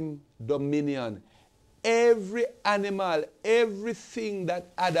gave him dominion. Every animal, everything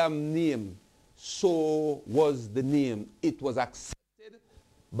that Adam named, so was the name. It was accepted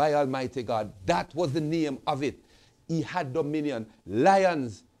by Almighty God. That was the name of it. He had dominion.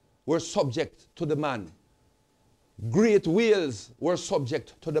 Lions were subject to the man. Great whales were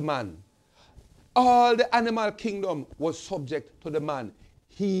subject to the man. All the animal kingdom was subject to the man.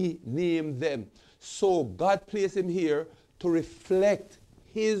 He named them. So God placed him here to reflect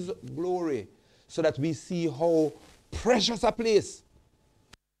his glory so that we see how precious a place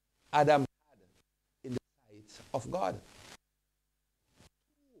Adam had in the sight of God.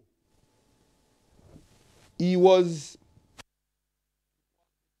 He was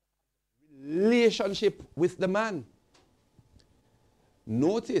in relationship with the man.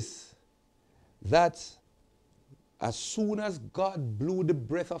 Notice that as soon as God blew the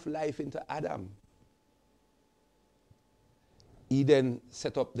breath of life into Adam, he then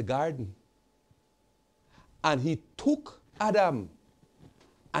set up the garden. And he took Adam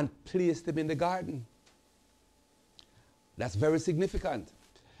and placed him in the garden. That's very significant.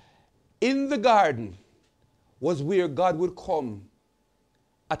 In the garden was where God would come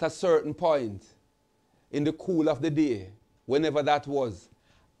at a certain point in the cool of the day, whenever that was,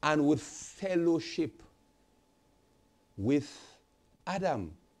 and would fellowship with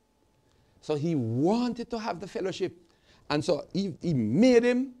Adam. So he wanted to have the fellowship. And so he made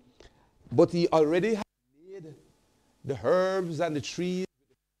him, but he already had made the herbs and the trees,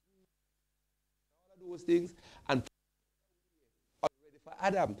 all of those things, and already for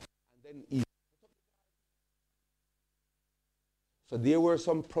Adam. And then he. So there were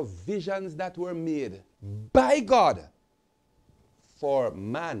some provisions that were made by God for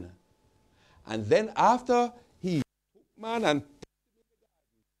man. And then after he took man and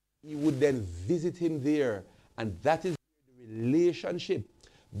he would then visit him there. And that is the relationship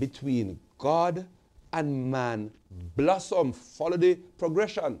between God and man blossom. Follow the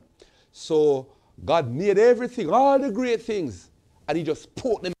progression. So God made everything, all the great things, and he just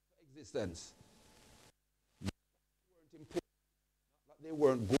put them into existence. They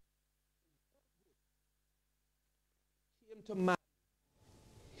weren't good. Came to man.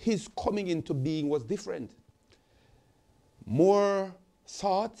 His coming into being was different. More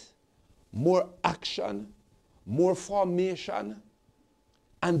thought, more action, more formation,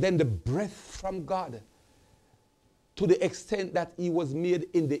 and then the breath from God, to the extent that he was made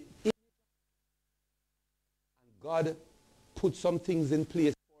in the image. And God put some things in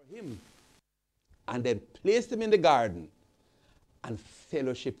place for him, and then placed him in the garden and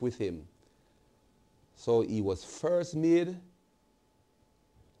fellowship with him. So he was first made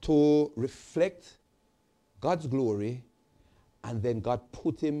to reflect God's glory, and then God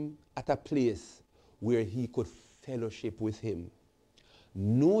put him at a place where he could fellowship with him.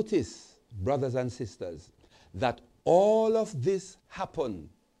 Notice, brothers and sisters, that all of this happened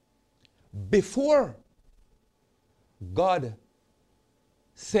before God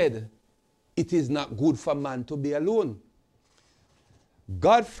said it is not good for man to be alone.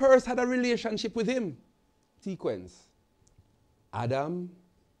 God first had a relationship with him. Sequence. Adam,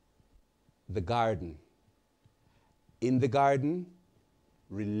 the garden. In the garden,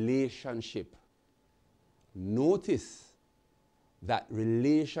 relationship. Notice that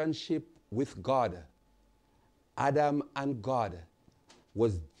relationship with God, Adam and God,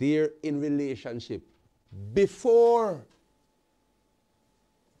 was there in relationship before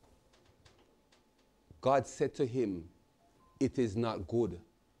God said to him, it is not good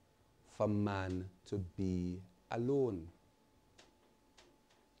for man to be alone.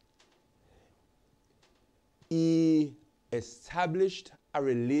 He established a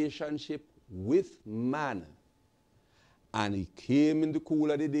relationship with man. And he came in the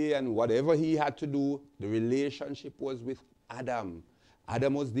cool of the day, and whatever he had to do, the relationship was with Adam.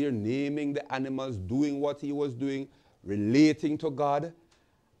 Adam was there naming the animals, doing what he was doing, relating to God.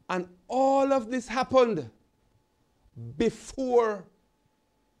 And all of this happened before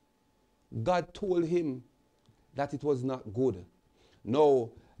God told him that it was not good.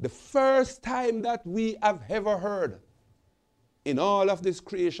 No, the first time that we have ever heard in all of this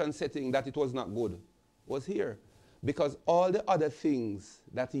creation setting that it was not good was here. Because all the other things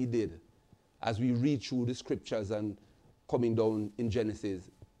that he did, as we read through the scriptures and coming down in Genesis,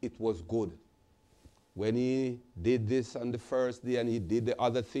 it was good. When he did this on the first day and he did the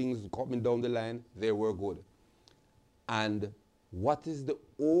other things coming down the line, they were good. And what is the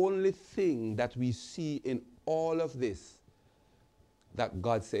only thing that we see in all of this that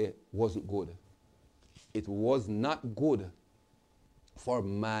God said wasn't good? It was not good for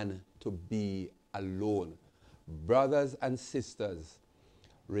man to be alone. Brothers and sisters,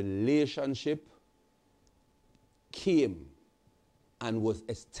 relationship came and was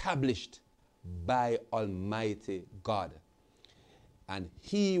established by Almighty God. And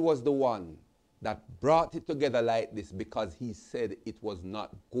he was the one that brought it together like this, because he said it was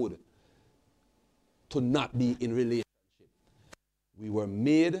not good to not be in relationship. We were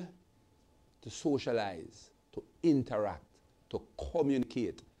made to socialize, to interact, to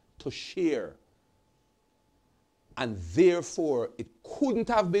communicate, to share. And therefore, it couldn't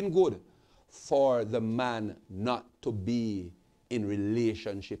have been good for the man not to be in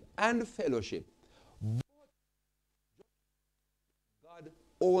relationship and fellowship. But God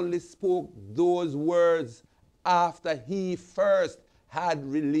only spoke those words after he first had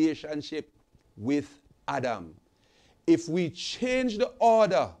relationship with Adam. If we change the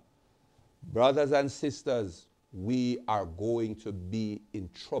order, brothers and sisters, we are going to be in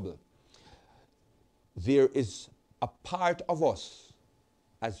trouble. There is a part of us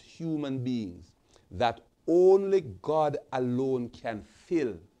as human beings that only God alone can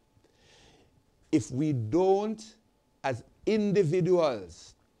fill. If we don't, as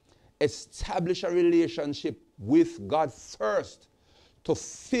individuals, establish a relationship with God first to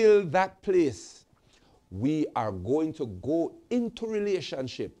fill that place, we are going to go into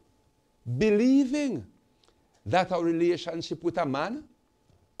relationship believing that our relationship with a man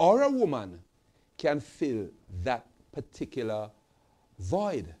or a woman can fill that particular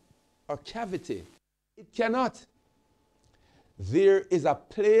void or cavity. It cannot. There is a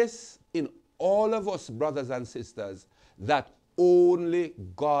place in all of us, brothers and sisters, that only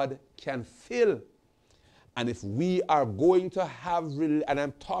God can fill. And if we are going to have, and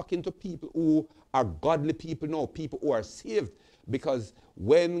I'm talking to people who are godly people now, people who are saved, because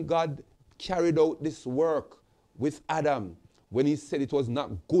when God carried out this work with Adam, when he said it was not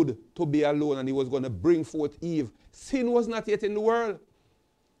good to be alone and he was going to bring forth Eve, sin was not yet in the world.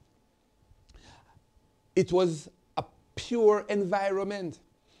 It was a pure environment.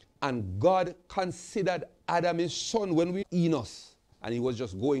 And God considered Adam his son when we Enos. And he was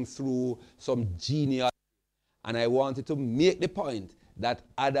just going through some genealogy. And I wanted to make the point that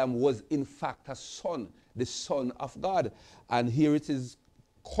Adam was in fact a son, the son of God. And here it is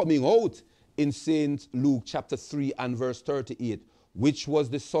coming out in St. Luke chapter 3 and verse 38, which was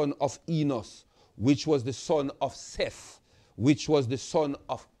the son of Enos, which was the son of Seth, which was the son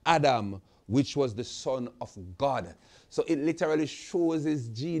of Adam, which was the son of God. So it literally shows his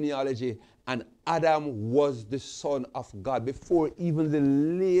genealogy, and Adam was the son of God before even the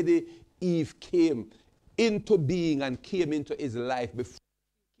lady Eve came into being and came into his life. Before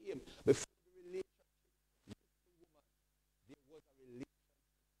the relationship with the woman, there was a relationship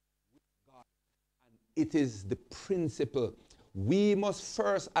with God. And it is the principle. We must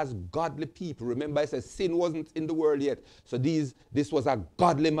first, as godly people, remember I said sin wasn't in the world yet. So this was a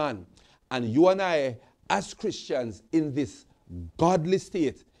godly man. And you and I, as Christians in this godly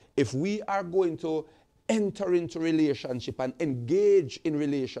state, if we are going to enter into relationship and engage in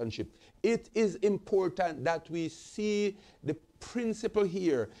relationship, it is important that we see the principle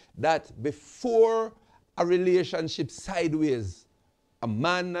here that before a relationship sideways, a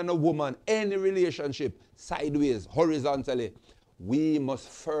man and a woman, any relationship sideways, horizontally, we must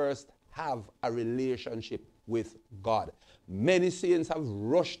first have a relationship with God. Many saints have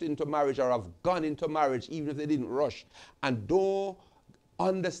rushed into marriage or have gone into marriage even if they didn't rush and don't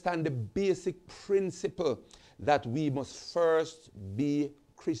understand the basic principle that we must first be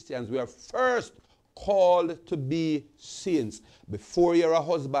Christians. We are first called to be saints. Before you're a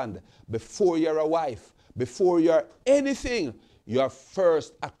husband, before you're a wife, before you're anything, you are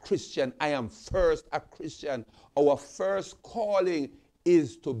first a Christian. I am first a Christian. Our first calling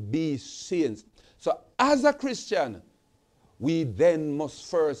is to be saints. So as a Christian, we then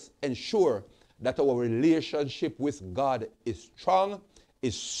must first ensure that our relationship with God is strong,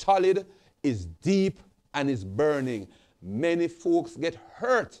 is solid, is deep, and is burning. Many folks get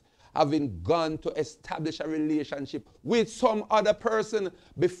hurt having gone to establish a relationship with some other person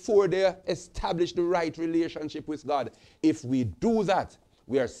before they establish the right relationship with God. If we do that,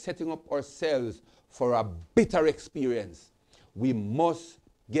 we are setting up ourselves for a bitter experience. We must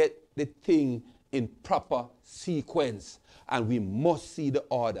get the thing in proper sequence, and we must see the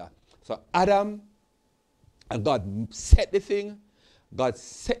order. So Adam and God set the thing, God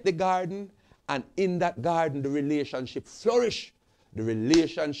set the garden, and in that garden the relationship flourished. The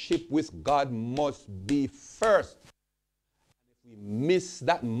relationship with God must be first. And if we miss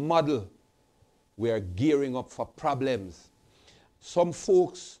that model, we are gearing up for problems. Some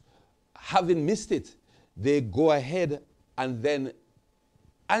folks, having missed it, they go ahead and then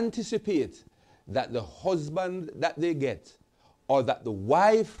anticipate that the husband that they get or that the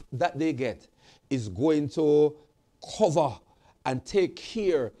wife that they get is going to cover and take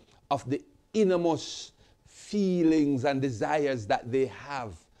care of the innermost feelings and desires that they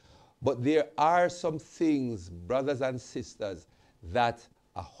have. But there are some things, brothers and sisters, that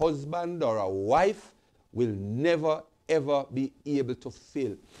a husband or a wife will never ever be able to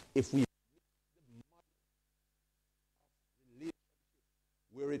fill. If we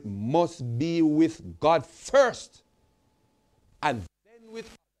where it must be with God first and then with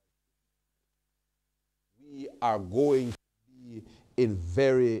others, we are going to be in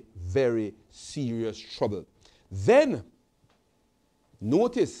very, very serious trouble. Then,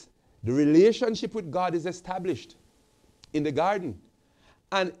 notice, the relationship with God is established in the garden.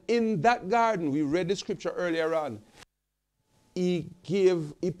 And in that garden, we read the scripture earlier on, he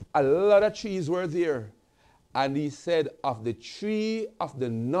gave, a lot of trees were there. And he said, of the tree of the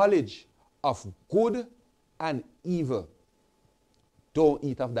knowledge of good and evil, don't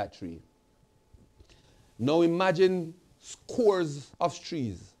eat of that tree. Now imagine scores of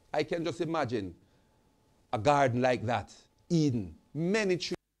trees. I can just imagine a garden like that, Eden, many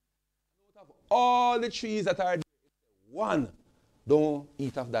trees. Out of all the trees that are there, one, don't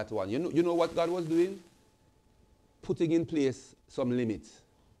eat of that one. You know what God was doing? Putting in place some limits,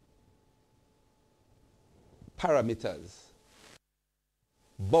 parameters.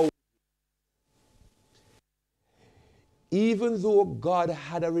 But even though God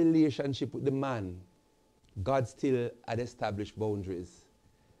had a relationship with the man, God still had established boundaries.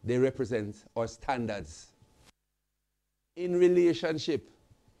 They represent our standards. In relationship,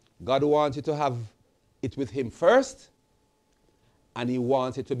 God wanted to have it with him first, and he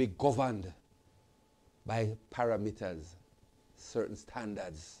wanted to be governed by parameters, certain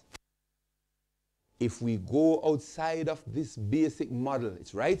standards. If we go outside of this basic model,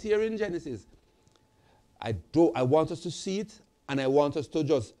 it's right here in Genesis. I want us to see it, and I want us to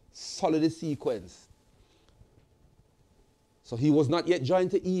just follow the sequence. So he was not yet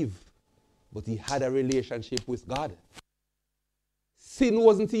joined to Eve, but he had a relationship with God. Sin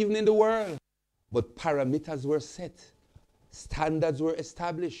wasn't even in the world, but parameters were set. Standards were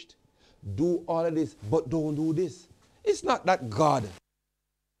established. Do all of this, but don't do this. It's not that God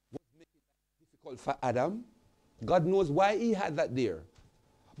was making it difficult for Adam. God knows why he had that there.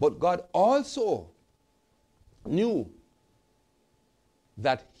 But God also knew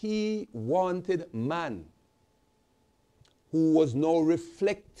that he wanted man who was now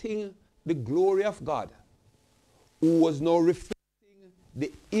reflecting the glory of God, who was now reflecting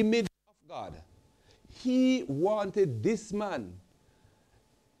the image of God. He wanted this man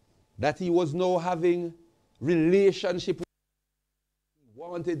that he was now having relationship with. He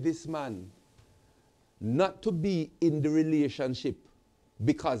wanted this man not to be in the relationship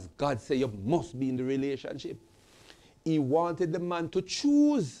because God said you must be in the relationship. He wanted the man to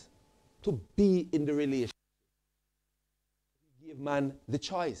choose to be in the relationship. He gave man the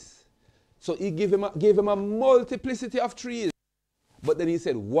choice. So he gave him a multiplicity of trees. But then he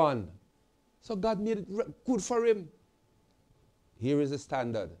said one. So God made it good for him. Here is the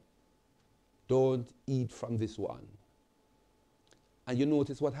standard. Don't eat from this one. And you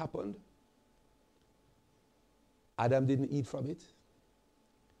notice what happened? Adam didn't eat from it.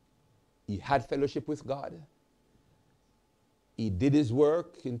 He had fellowship with God. He did his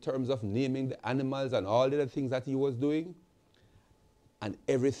work in terms of naming the animals and all the other things that he was doing. And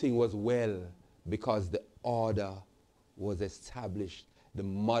everything was well because the order was established. The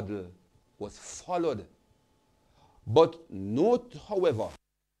model was followed. But note, however,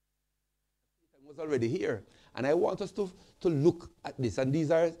 Satan was already here. And I want us to look at this. And these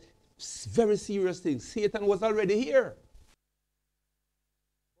are very serious things. Satan was already here.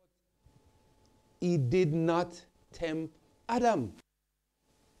 He did not tempt Adam.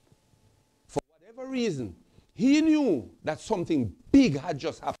 For whatever reason, he knew that something big had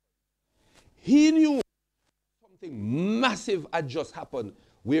just happened. He knew something massive had just happened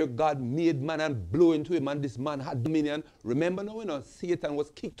where God made man and blew into him, and this man had dominion. Remember now, Satan was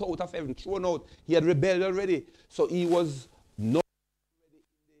kicked out of heaven, thrown out. He had rebelled already. So he was not already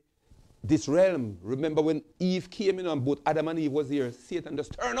in this realm. Remember when Eve came in and both Adam and Eve was here, Satan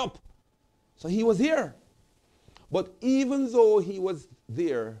just turned up. So he was here. But even though he was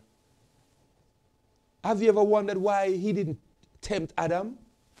there, have you ever wondered why he didn't tempt Adam?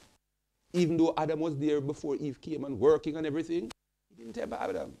 Even though Adam was there before Eve came and working and everything, he didn't tempt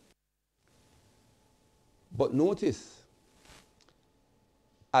Adam. But notice,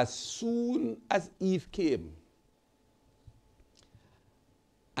 as soon as Eve came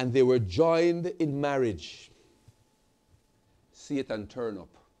and they were joined in marriage, Satan turned up.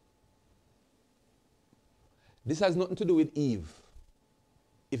 This has nothing to do with Eve,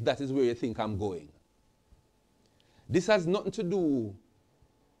 if that is where you think I'm going. This has nothing to do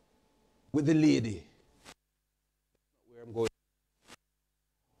with the lady. Where I'm going.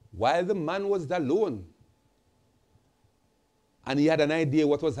 While the man was alone and he had an idea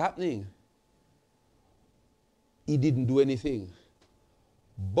what was happening, he didn't do anything.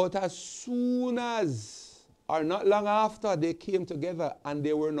 But as soon as, or not long after, they came together and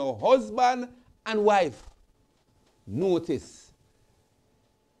they were now husband and wife. Notice,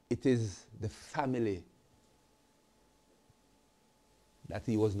 it is the family that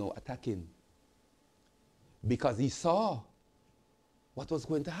he was now attacking, because he saw what was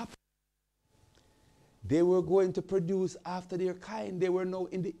going to happen. They were going to produce after their kind. They were now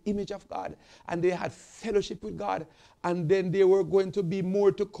in the image of God, and they had fellowship with God, and then they were going to be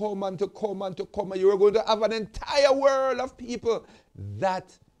more to come and to come and to come, and you were going to have an entire world of people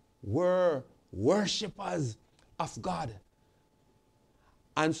that were worshippers of God.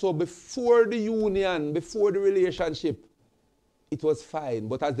 And so before the union, before the relationship, it was fine.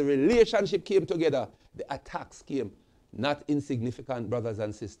 But as the relationship came together, the attacks came. Not insignificant, brothers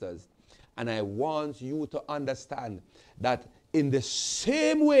and sisters. And I want you to understand that in the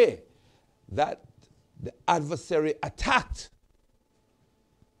same way that the adversary attacked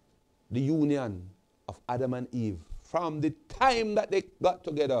the union of Adam and Eve from the time that they got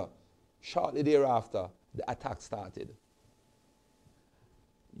together, shortly thereafter, the attack started.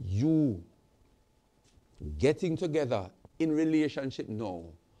 You getting together in relationship now,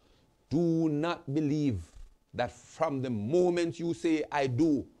 do not believe that from the moment you say, I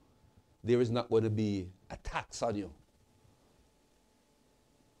do, there is not going to be attacks on you.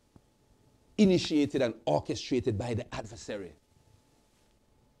 Initiated and orchestrated by the adversary.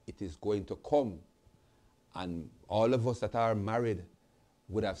 It is going to come. And all of us that are married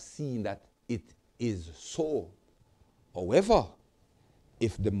would have seen that it is so. However,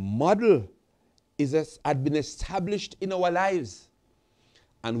 if the model had been established in our lives,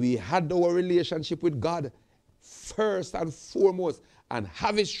 and we had our relationship with God first and foremost, and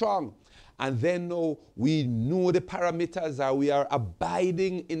have it strong, and then now we know the parameters, and we are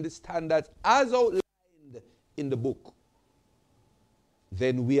abiding in the standards as outlined in the book,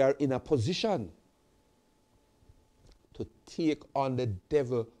 then we are in a position to take on the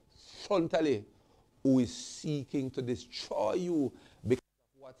devil frontally, who is seeking to destroy you because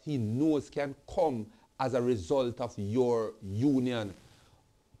of what he knows can come as a result of your union.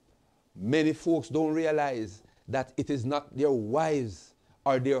 Many folks don't realize that it is not their wives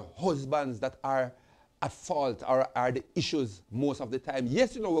or their husbands that are at fault or are the issues most of the time.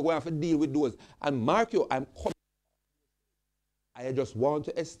 Yes, we're going to have to deal with those. And mark you, I'm coming. I just want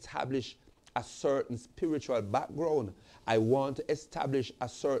to establish a certain spiritual background. I want to establish a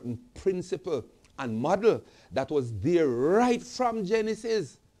certain principle and model that was there right from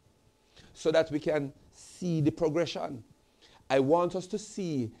Genesis, so that we can see the progression. I want us to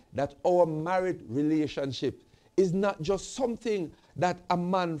see that our married relationship is not just something that a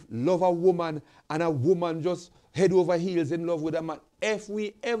man love a woman and a woman just head over heels in love with a man. If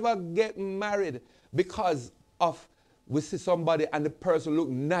we ever get married because of we see somebody and the person look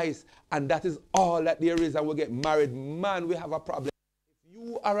nice and that is all that there is and we get married, man, we have a problem. If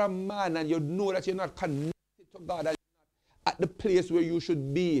you are a man and you know that you're not connected to God and you're not at the place where you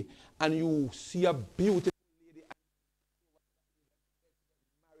should be, and you see a beautiful lady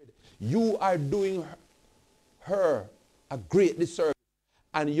and you are doing her a great disservice.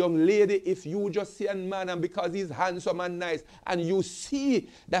 And young lady, if you just see a man and because he's handsome and nice, and you see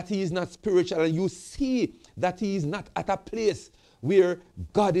that he is not spiritual, and you see that he is not at a place where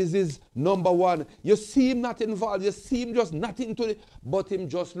God is his number one, you see him not involved, you see him just not into it, but him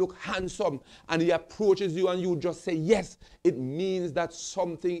just look handsome, and he approaches you and you just say yes, it means that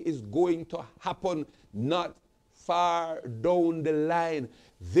something is going to happen not far down the line.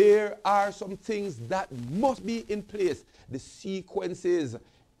 There are some things that must be in place. The sequence is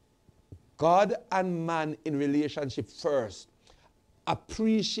God and man in relationship first.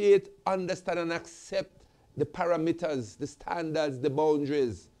 Appreciate, understand, and accept the parameters, the standards, the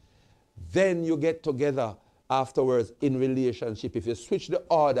boundaries. Then you get together afterwards in relationship. If you switch the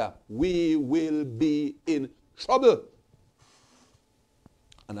order, we will be in trouble.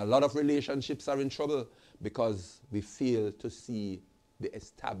 And a lot of relationships are in trouble because we fail to see the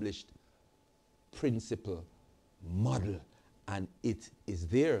established principle, model, and it is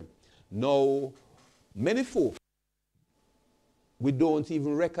there. Now, many folk, we don't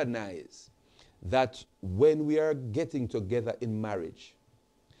even recognize that when we are getting together in marriage,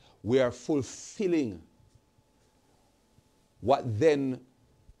 we are fulfilling what then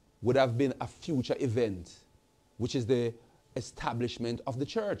would have been a future event, which is the establishment of the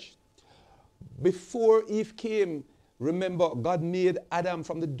church. Before Eve came, remember, God made Adam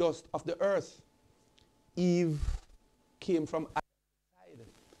from the dust of the earth. Eve came from Adam's side.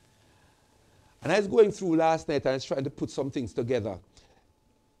 And I was going through last night and I was trying to put some things together.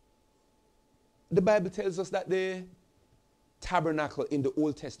 The Bible tells us that the tabernacle in the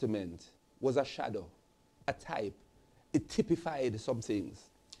Old Testament was a shadow, a type. It typified some things.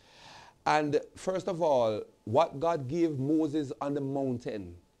 And first of all, what God gave Moses on the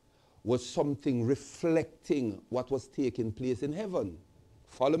mountain was something reflecting what was taking place in heaven.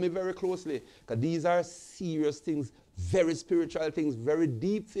 Follow me very closely, because these are serious things, very spiritual things, very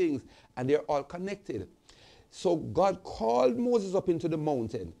deep things, and they're all connected. So God called Moses up into the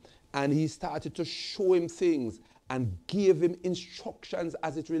mountain, and he started to show him things and gave him instructions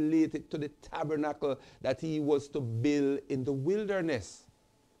as it related to the tabernacle that he was to build in the wilderness.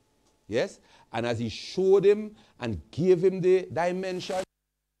 Yes? And as he showed him and gave him the dimension,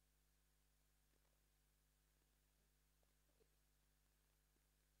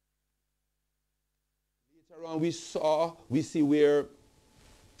 later on we see where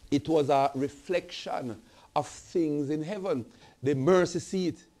it was a reflection of things in heaven. The mercy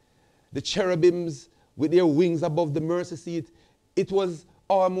seat, the cherubims with their wings above the mercy seat, it was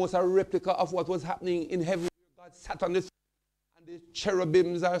almost a replica of what was happening in heaven. God God sat on the throne, and the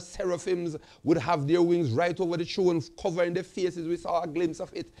cherubims or seraphims would have their wings right over the throne, covering their faces. We saw a glimpse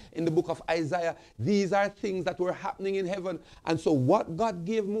of it in the book of Isaiah. These are things that were happening in heaven. And so what God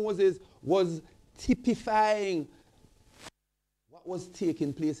gave Moses was typifying what was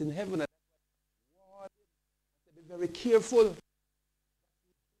taking place in heaven. And be very careful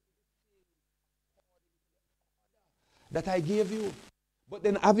that I gave you. But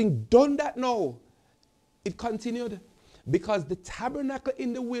then having done that now, it continued, because the tabernacle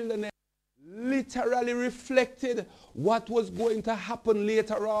in the wilderness literally reflected what was going to happen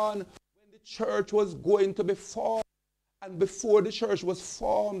later on when the church was going to be formed. And before the church was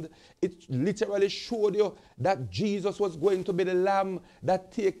formed, it literally showed you that Jesus was going to be the Lamb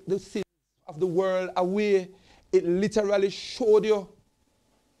that take the sins of the world away. It literally showed you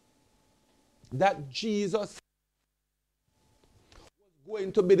that Jesus was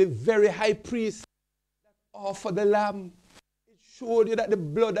going to be the very high priest that offered the lamb. It showed you that the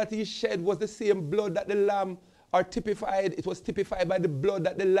blood that he shed was the same blood that the lamb are typified. It was typified by the blood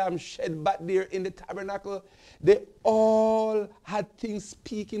that the lamb shed back there in the tabernacle. They all had things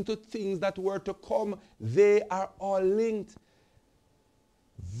speaking to things that were to come. They are all linked.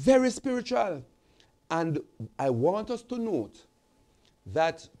 Very spiritual. And I want us to note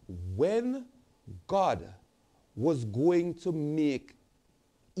that when God was going to make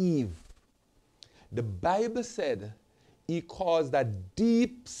Eve, the Bible said he caused a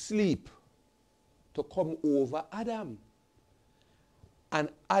deep sleep to come over Adam. And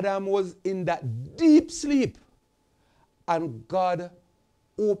Adam was in that deep sleep. And God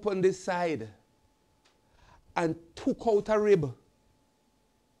opened his side and took out a rib.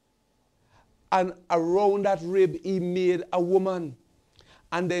 And around that rib, he made a woman.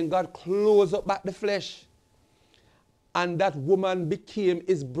 And then God closed up back the flesh. And that woman became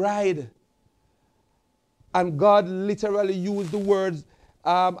his bride. And God literally used the words,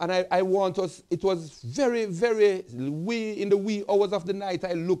 and I want us, it was very, very in the wee hours of the night,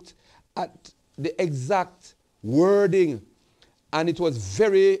 I looked at the exact wording. And it was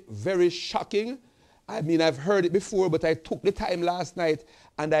very, very shocking. I mean, I've heard it before, but I took the time last night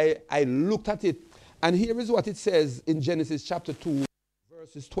and I looked at it. And here is what it says in Genesis chapter 2,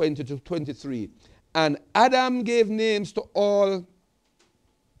 verses 20 to 23. And Adam gave names to all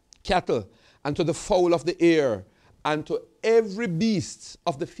cattle, and to the fowl of the air, and to every beast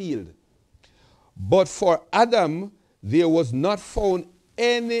of the field. But for Adam there was not found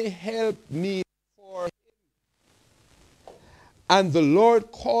any helpmeet for him. And the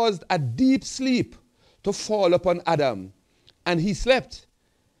Lord caused a deep sleep to fall upon Adam, and he slept.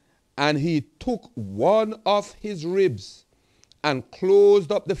 And he took one of his ribs and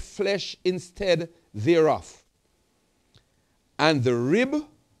closed up the flesh instead thereof. And the rib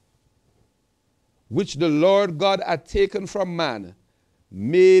which the Lord God had taken from man,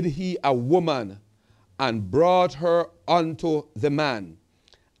 made he a woman, and brought her unto the man.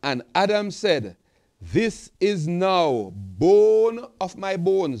 And Adam said, This is now bone of my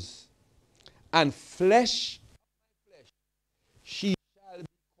bones, and flesh of my flesh. She shall be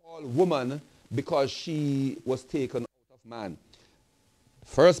called woman, because she was taken out of man.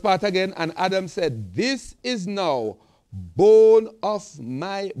 First part again, and Adam said, This is now bone of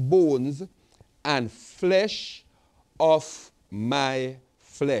my bones, and flesh of my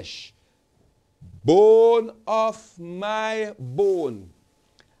flesh. Bone of my bone,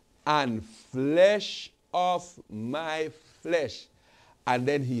 and flesh of my flesh. And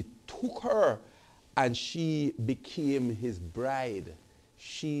then he took her, and she became his bride.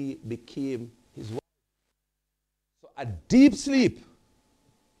 She became his wife. So a deep sleep,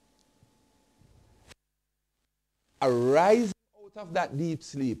 arising out of that deep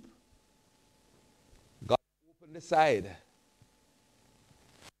sleep, God opened the side.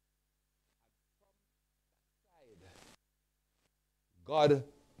 God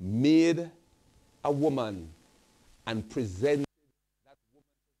made a woman and presented that woman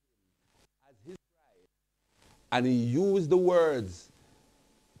to him as his bride. And he used the words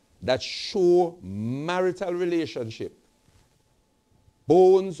that show marital relationship.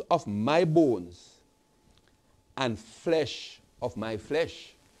 Bones of my bones and flesh of my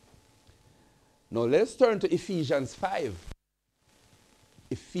flesh. Now let's turn to Ephesians 5.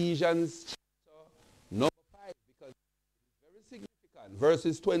 Ephesians chapter number 5, because it's very significant.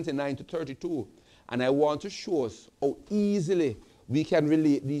 Verses 29 to 32. And I want to show us how easily we can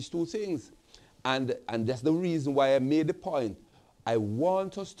relate these two things. And that's the reason why I made the point. I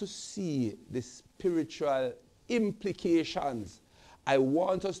want us to see the spiritual implications. I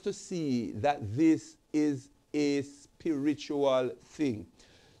want us to see that this is a spiritual thing.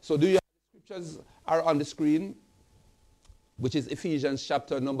 So do you have the scriptures are on the screen, which is Ephesians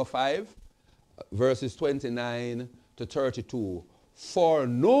chapter number 5, verses 29 to 32. For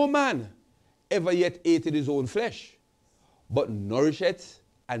no man ever yet hated his own flesh, but nourisheth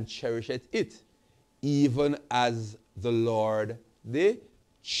and cherisheth it, even as the Lord the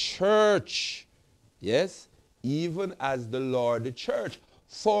church. Yes, even as the Lord the church.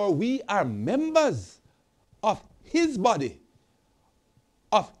 For we are members of his body,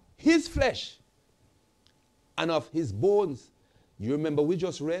 of his flesh, and of his bones. You remember we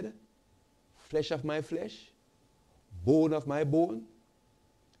just read, flesh of my flesh, bone of my bone,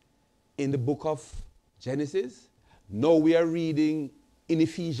 in the book of Genesis. Now we are reading in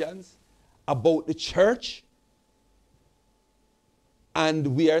Ephesians about the church, and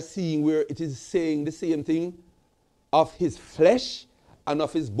we are seeing where it is saying the same thing of his flesh and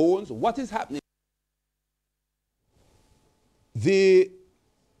of his bones. What is happening? The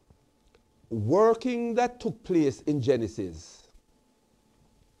working that took place in Genesis,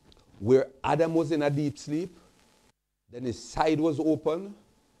 where Adam was in a deep sleep, then his side was open,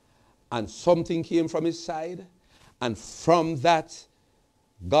 and something came from his side, and from that,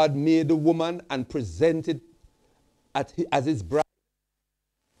 God made the woman and presented as his bride.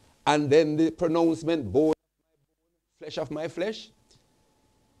 And then the pronouncement, bone of my bone, flesh of my flesh.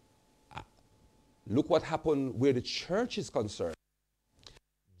 Look what happened where the church is concerned.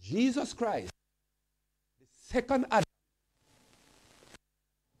 Jesus Christ, the second Adam,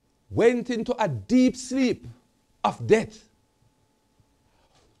 went into a deep sleep of death.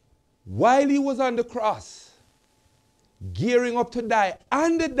 While he was on the cross, gearing up to die,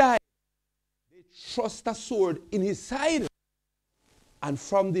 and died, they thrust a sword in his side, and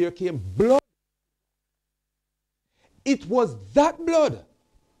from there came blood. It was that blood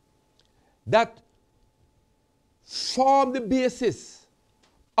that formed the basis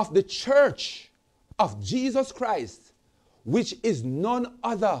of the church of Jesus Christ, which is none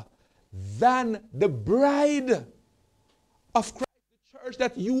other than the bride of Christ. The church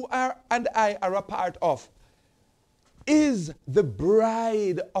that you are and I are a part of is the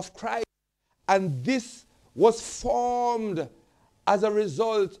bride of Christ. And this was formed as a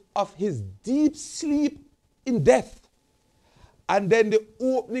result of his deep sleep in death, and then the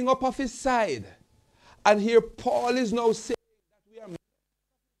opening up of his side. And here Paul is now saying that we are members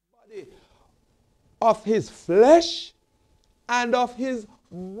of his body, of his flesh, and of his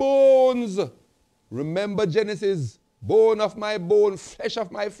bones. Remember Genesis, bone of my bone, flesh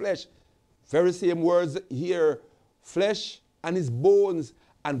of my flesh. Very same words here, flesh and his bones.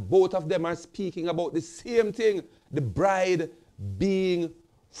 And both of them are speaking about the same thing, the bride being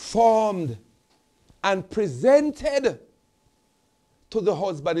formed and presented to the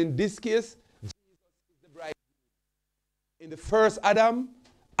husband. In this case, Jesus is the bride. In the first Adam,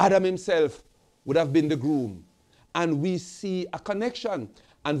 Adam himself would have been the groom. And we see a connection.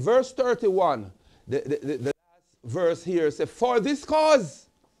 And verse 31, the last verse here says, for this cause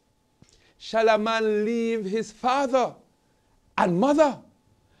shall a man leave his father and mother,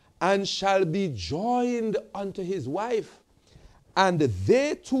 and shall be joined unto his wife, and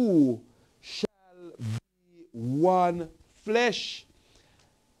they two shall be one flesh.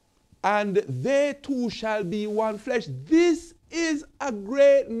 And they two shall be one flesh. This is a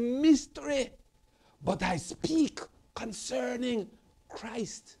great mystery, but I speak concerning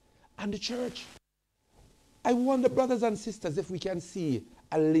Christ and the church. I wonder, brothers and sisters, if we can see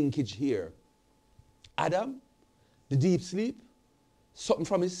a linkage here. Adam, the deep sleep, something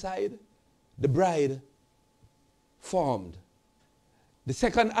from his side, the bride formed. The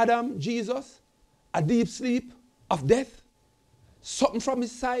second Adam, Jesus, a deep sleep of death, something from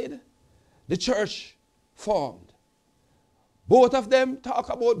his side, the church formed. Both of them talk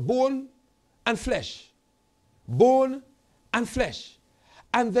about bone and flesh. Bone and flesh.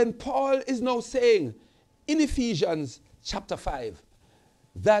 And then Paul is now saying in Ephesians chapter 5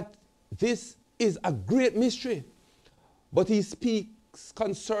 that this is a great mystery, but he speaks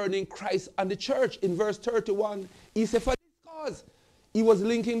concerning Christ and the church. In verse 31, he said, for this cause, he was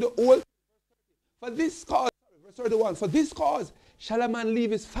linking the old, for this cause, verse 31, for this cause shall a man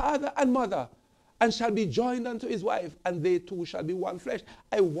leave his father and mother, and shall be joined unto his wife, and they two shall be one flesh.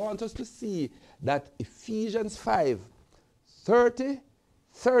 I want us to see that Ephesians 5, 30,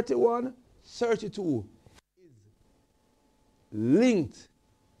 31, 32 is linked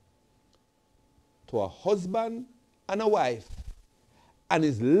to a husband and a wife, and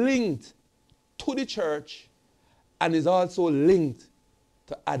is linked to the church, and is also linked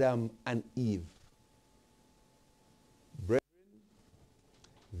to Adam and Eve. Brethren,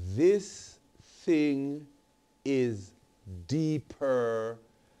 this thing is deeper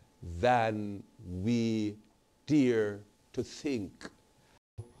than we dare to think.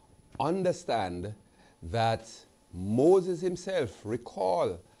 Understand that Moses himself,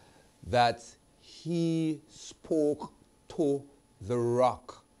 recall that he spoke to the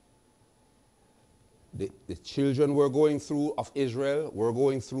rock. The children were going through of Israel were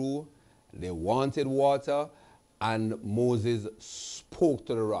going through, they wanted water, and Moses spoke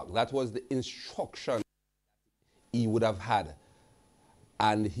to the rock. That was the instruction he would have had.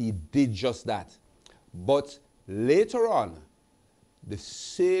 And he did just that. But later on, the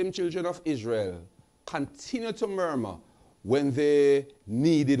same children of Israel continued to murmur when they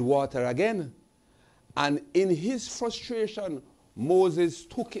needed water again. And in his frustration, Moses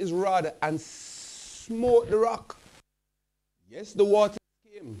took his rod and smote the rock. Yes, the water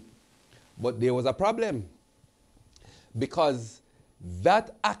came, but there was a problem. Because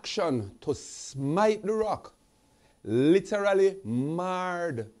that action to smite the rock literally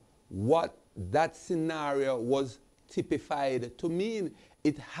marred what that scenario was typified to mean.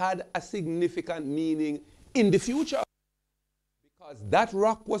 It had a significant meaning in the future. Because that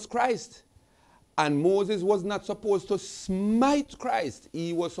rock was Christ. And Moses was not supposed to smite Christ.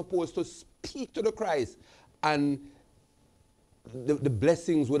 He was supposed to speak to the Christ. And the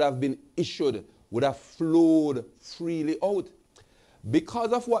blessings would have been issued, would have flowed freely out.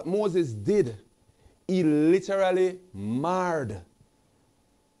 Because of what Moses did, he literally marred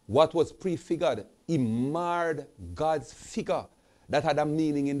what was prefigured. He marred God's figure that had a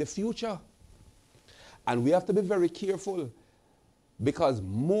meaning in the future. And we have to be very careful, because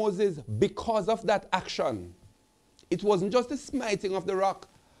Moses, because of that action, it wasn't just the smiting of the rock,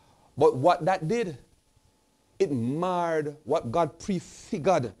 but what that did, it marred what God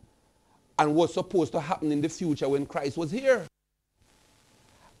prefigured and was supposed to happen in the future when Christ was here.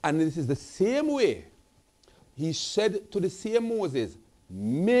 And this is the same way he said to the same Moses,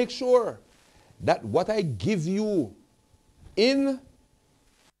 make sure that what I give you in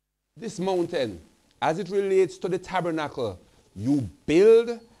this mountain, as it relates to the tabernacle, you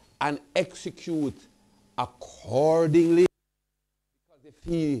build and execute accordingly. Because if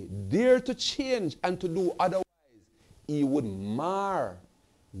he dared to change and to do otherwise, he would mar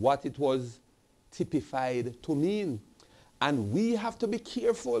what it was typified to mean. And we have to be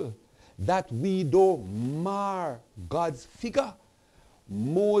careful that we don't mar God's figure.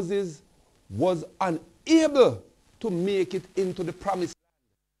 Moses was unable to make it into the promised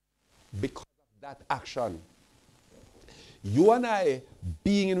land because of that action. You and I,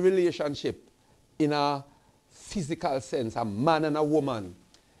 being in relationship in a physical sense, a man and a woman,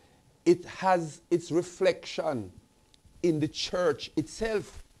 it has its reflection in the church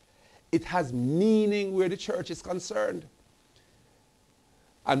itself. It has meaning where the church is concerned.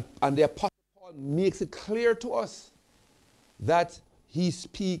 And the Apostle Paul makes it clear to us that he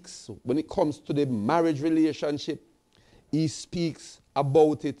speaks, when it comes to the marriage relationship, he speaks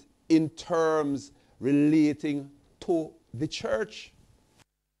about it in terms relating to the church.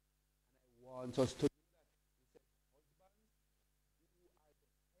 I want us to do that.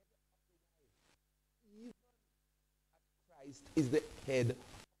 Even as Christ is the head of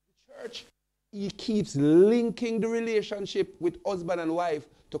the church, he keeps linking the relationship with husband and wife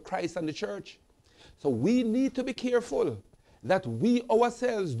to Christ and the church. So we need to be careful that we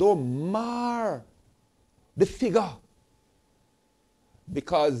ourselves don't mar the figure,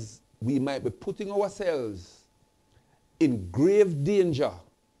 because we might be putting ourselves in grave danger,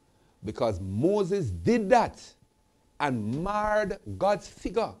 because Moses did that and marred God's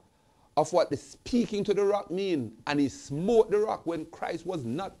figure of what the speaking to the rock mean, and he smote the rock when Christ was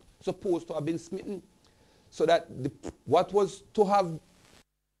not supposed to have been smitten. So that what was to have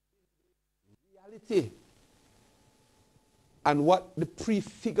reality and what the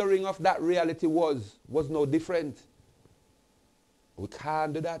prefiguring of that reality was no different. We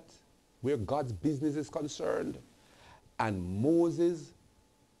can't do that where God's business is concerned. And Moses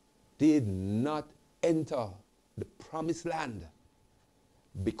did not enter the promised land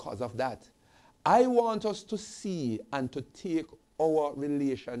because of that. I want us to see and to take our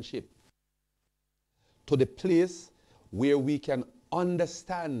relationship to the place where we can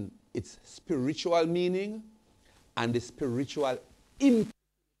understand its spiritual meaning and the spiritual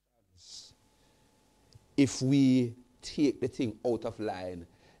implications. If we take the thing out of line,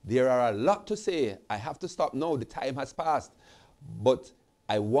 there are a lot to say. I have to stop now. The time has passed. But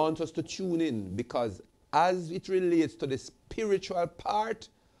I want us to tune in, because as it relates to the spiritual part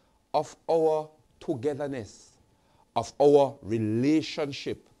of our togetherness, of our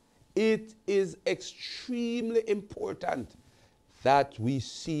relationship, it is extremely important that we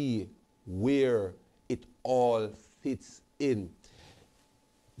see where it all fits in.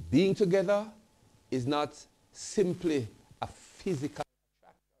 Being together is not simply a physical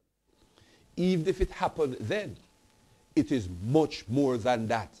attraction. Even if it happened then, it is much more than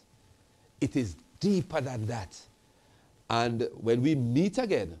that. It is deeper than that. And when we meet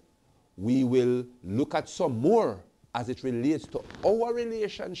again, we will look at some more as it relates to our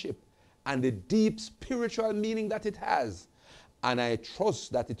relationship and the deep spiritual meaning that it has. And I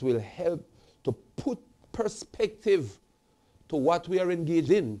trust that it will help to put perspective to what we are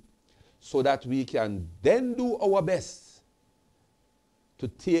engaged in, so that we can then do our best to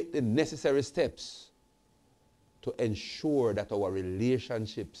take the necessary steps to ensure that our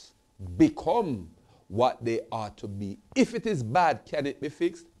relationships become what they are to be. If it is bad, can it be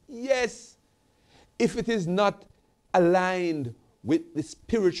fixed? Yes. If it is not aligned with the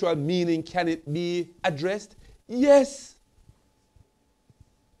spiritual meaning, can it be addressed? Yes.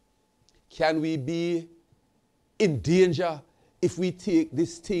 Can we be in danger if we take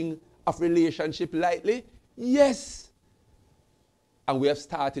this thing of relationship lightly? Yes. And we have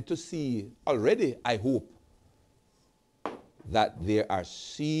started to see already, I hope, that there are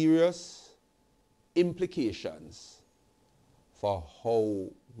serious implications for how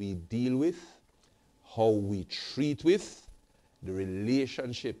we deal with, how we treat with the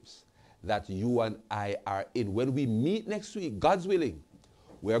relationships that you and I are in. When we meet next week, God's willing,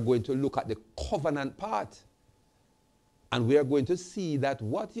 we are going to look at the covenant part. And we are going to see that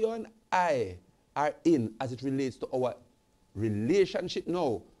what you and I are in as it relates to our relationship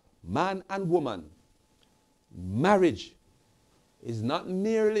now, man and woman, marriage, is not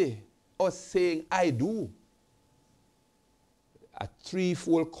merely us saying, I do. A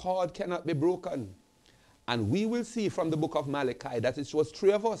threefold cord cannot be broken. And we will see from the book of Malachi that it was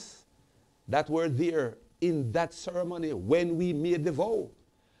three of us that were there in that ceremony when we made the vow.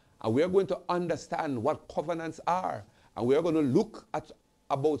 And we are going to understand what covenants are. And we are going to look at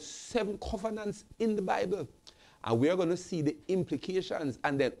about 7 covenants in the Bible. And we are going to see the implications.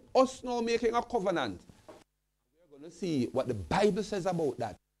 And then us now making a covenant, we are going to see what the Bible says about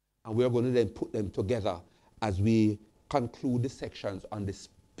that. And we are going to then put them together as we conclude the sections on the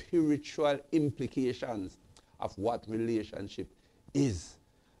spiritual implications of what relationship is.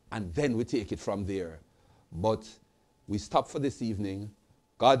 And then we take it from there. But we stop for this evening.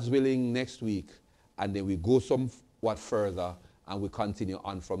 God's willing, next week. And then we go somewhat further and we continue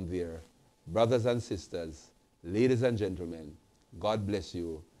on from there. Brothers and sisters, ladies and gentlemen, God bless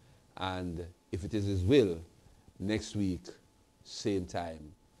you. And if it is His will, next week, same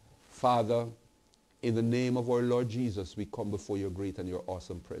time. Father, in the name of our Lord Jesus, we come before your great and your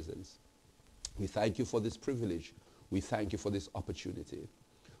awesome presence. We thank you for this privilege. We thank you for this opportunity.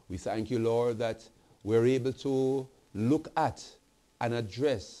 We thank you, Lord, that we're able to look at and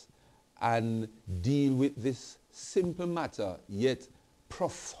address and deal with this simple matter, yet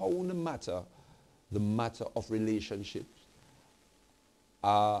profound matter, the matter of relationships.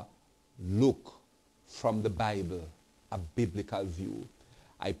 Look from the Bible, a biblical view.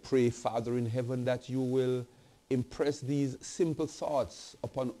 I pray, Father in heaven, that you will impress these simple thoughts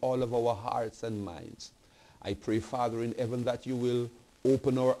upon all of our hearts and minds. I pray, Father in heaven, that you will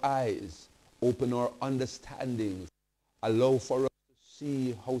open our eyes, open our understandings, allow for us to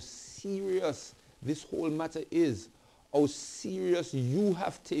see how serious this whole matter is, how serious you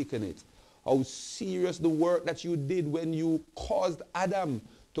have taken it, how serious the work that you did when you caused Adam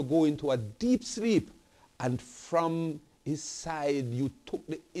to go into a deep sleep, and from his side you took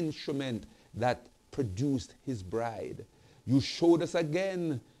the instrument that produced his bride. You showed us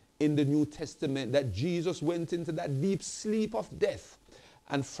again in the New Testament that Jesus went into that deep sleep of death,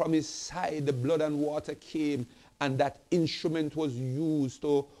 and from his side the blood and water came, and that instrument was used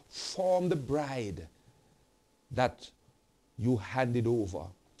to form the bride that you handed over.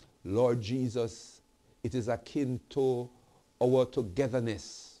 Lord Jesus, it is akin to our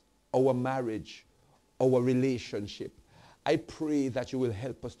togetherness, our marriage, our relationship. I pray that you will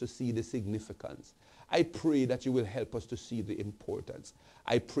help us to see the significance. I pray that you will help us to see the importance.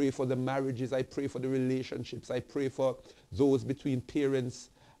 I pray for the marriages. I pray for the relationships. I pray for those between parents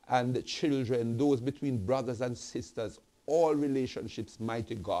and children, those between brothers and sisters, all relationships,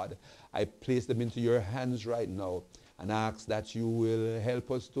 mighty God. I place them into your hands right now and ask that you will help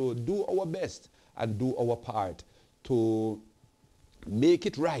us to do our best and do our part to make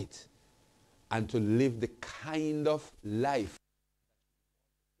it right and to live the kind of life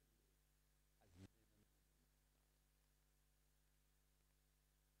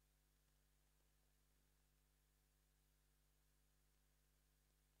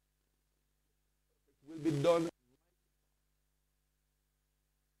will be done.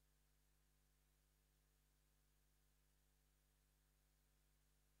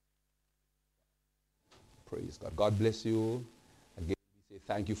 Praise God. God bless you. Again, we say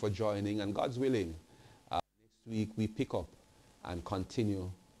thank you for joining, and God's willing, next week we pick up and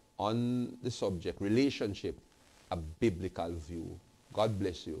continue on the subject, relationship, a biblical view. God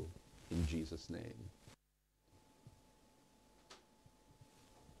bless you in Jesus' name.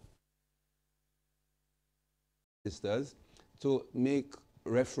 Sisters, to make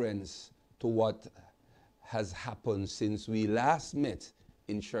reference to what has happened since we last met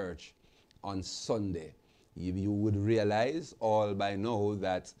in church on Sunday. You would realize all by now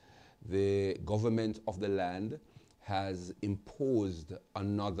that the government of the land has imposed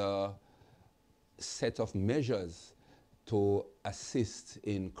another set of measures to assist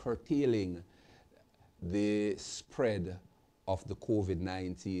in curtailing the spread of the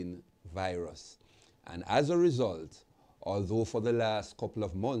COVID-19 virus. And as a result, although for the last couple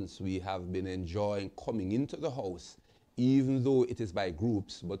of months we have been enjoying coming into the house, even though it is by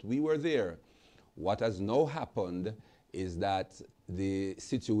groups, but we were there. What has now happened is that the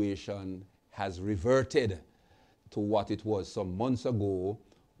situation has reverted to what it was some months ago,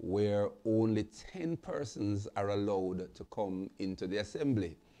 where only 10 persons are allowed to come into the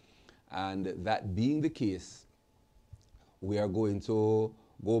assembly. And that being the case, we are going to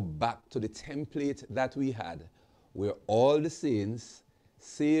go back to the template that we had, where all the saints,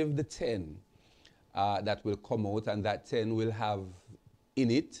 save the 10 that will come out, and that 10 will have in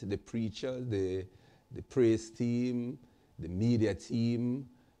it the preacher, the praise team, the media team,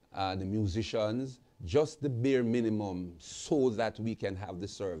 the musicians, just the bare minimum so that we can have the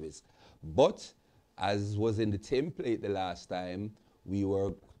service. But as was in the template the last time,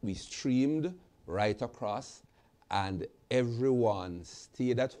 we streamed right across, and everyone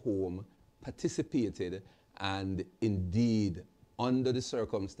stayed at home, participated, and indeed, under the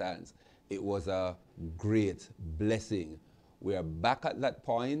circumstance, it was a great blessing. We are back at that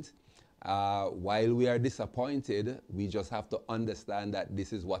point. While we are disappointed, we just have to understand that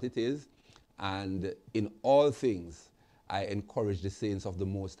this is what it is. And in all things, I encourage the saints of the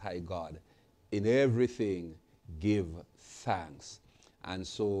Most High God, in everything, give thanks. And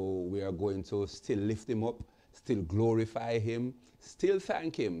so we are going to still lift him up, still glorify him, still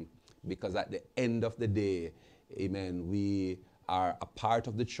thank him, because at the end of the day, amen, we are a part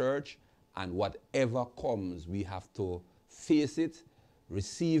of the church, and whatever comes, we have to face it,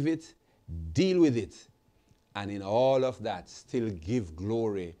 receive it, deal with it, and in all of that, still give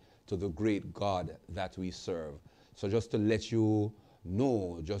glory to the great God that we serve. So just to let you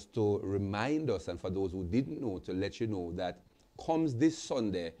know, just to remind us, and for those who didn't know, to let you know that comes this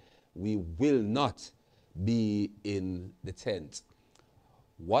Sunday, we will not be in the tent.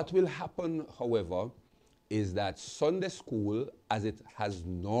 What will happen, however, is that Sunday school, as it has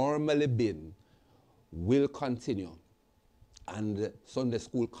normally been, will continue. And Sunday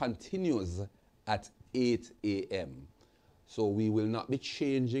school continues at 8 a.m. So we will not be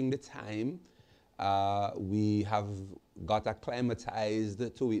changing the time. We have got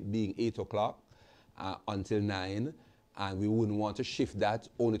acclimatized to it being 8 o'clock until 9. And we wouldn't want to shift that,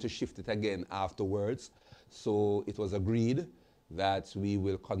 only to shift it again afterwards. So it was agreed that we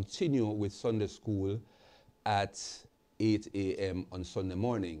will continue with Sunday school at 8 a.m. on Sunday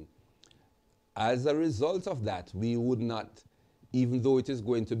morning. As a result of that, we would not, even though it is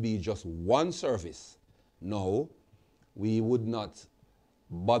going to be just one service, no, we would not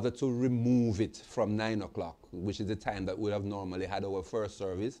bother to remove it from 9 o'clock, which is the time that we would have normally had our first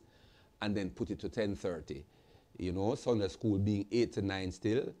service, and then put it to 10:30. You know, Sunday school being 8 to 9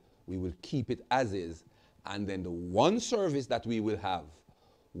 still, we will keep it as is. And then the one service that we will have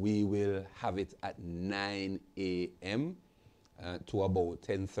it at 9 a.m. To about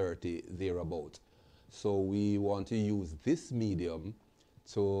 10:30 thereabout. So we want to use this medium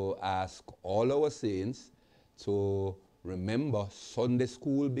to ask all our saints to remember Sunday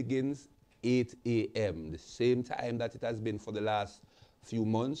school begins 8 a.m., the same time that it has been for the last few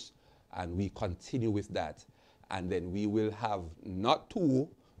months, and we continue with that. And then we will have not two,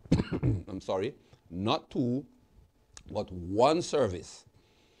 not two, but one service.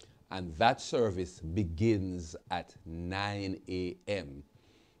 And that service begins at 9 a.m.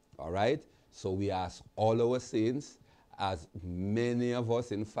 All right? So we ask all our saints, as many of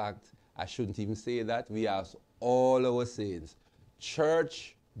us, in fact, I shouldn't even say that, we ask all our saints,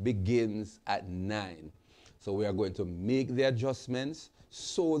 church begins at 9. So we are going to make the adjustments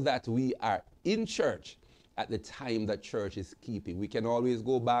so that we are in church at the time that church is keeping. We can always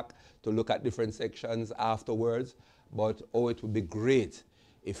go back to look at different sections afterwards, but it would be great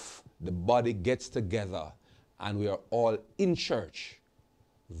if the body gets together and we are all in church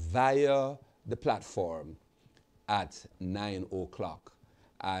via the platform at 9 o'clock.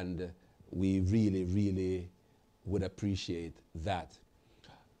 And we really, really would appreciate that.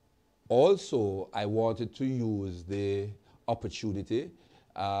 Also, I wanted to use the opportunity.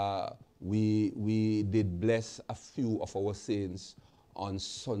 We did bless a few of our saints on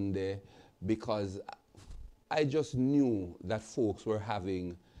Sunday because I just knew that folks were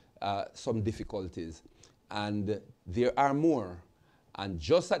having some difficulties, and there are more. And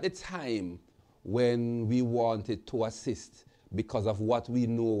just at the time when we wanted to assist because of what we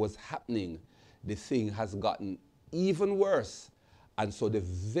know was happening, the thing has gotten even worse. And so the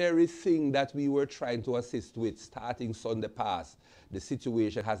very thing that we were trying to assist with starting Sunday past, the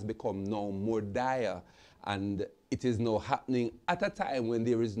situation has become now more dire, and it is now happening at a time when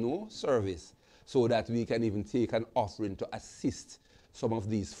there is no service, so that we can even take an offering to assist some of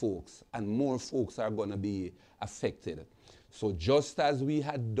these folks, and more folks are going to be affected. So just as we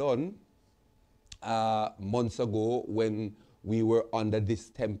had done months ago when we were under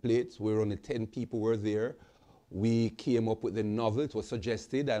this template, where only 10 people were there, we came up with the novel. It was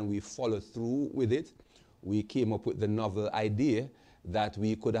suggested and we followed through with it. We came up with the novel idea that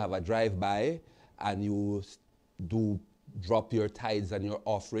we could have a drive-by and you do drop your tithes and your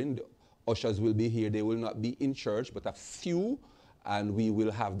offering. The ushers will be here. They will not be in church, but a few, and we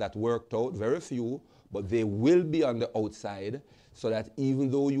will have that worked out, very few, but they will be on the outside, so that even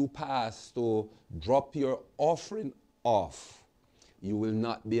though you pass to drop your offering off, you will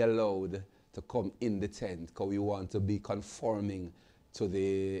not be allowed to come in the tent, because we want to be conforming to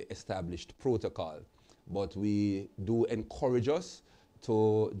the established protocol. But we do encourage us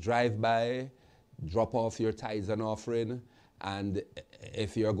to drive by, drop off your tithes and offering, and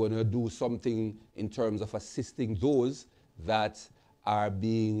if you're going to do something in terms of assisting those that are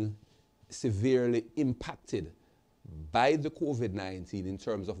being severely impacted by the COVID-19 in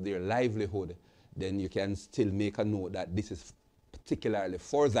terms of their livelihood, then you can still make a note that this is particularly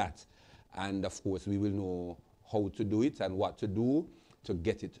for that. And of course, we will know how to do it and what to do to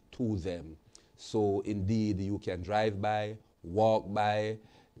get it to them. So indeed, you can drive by, walk by,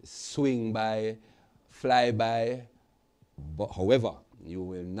 swing by, fly by, but however, you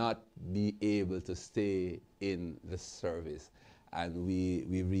will not be able to stay in the service. And we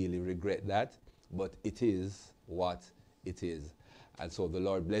really regret that, but it is what it is. And so the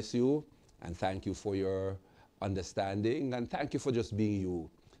Lord bless you, and thank you for your understanding, and thank you for just being you.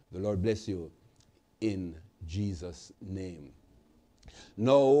 The Lord bless you in Jesus' name.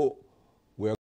 Now, we're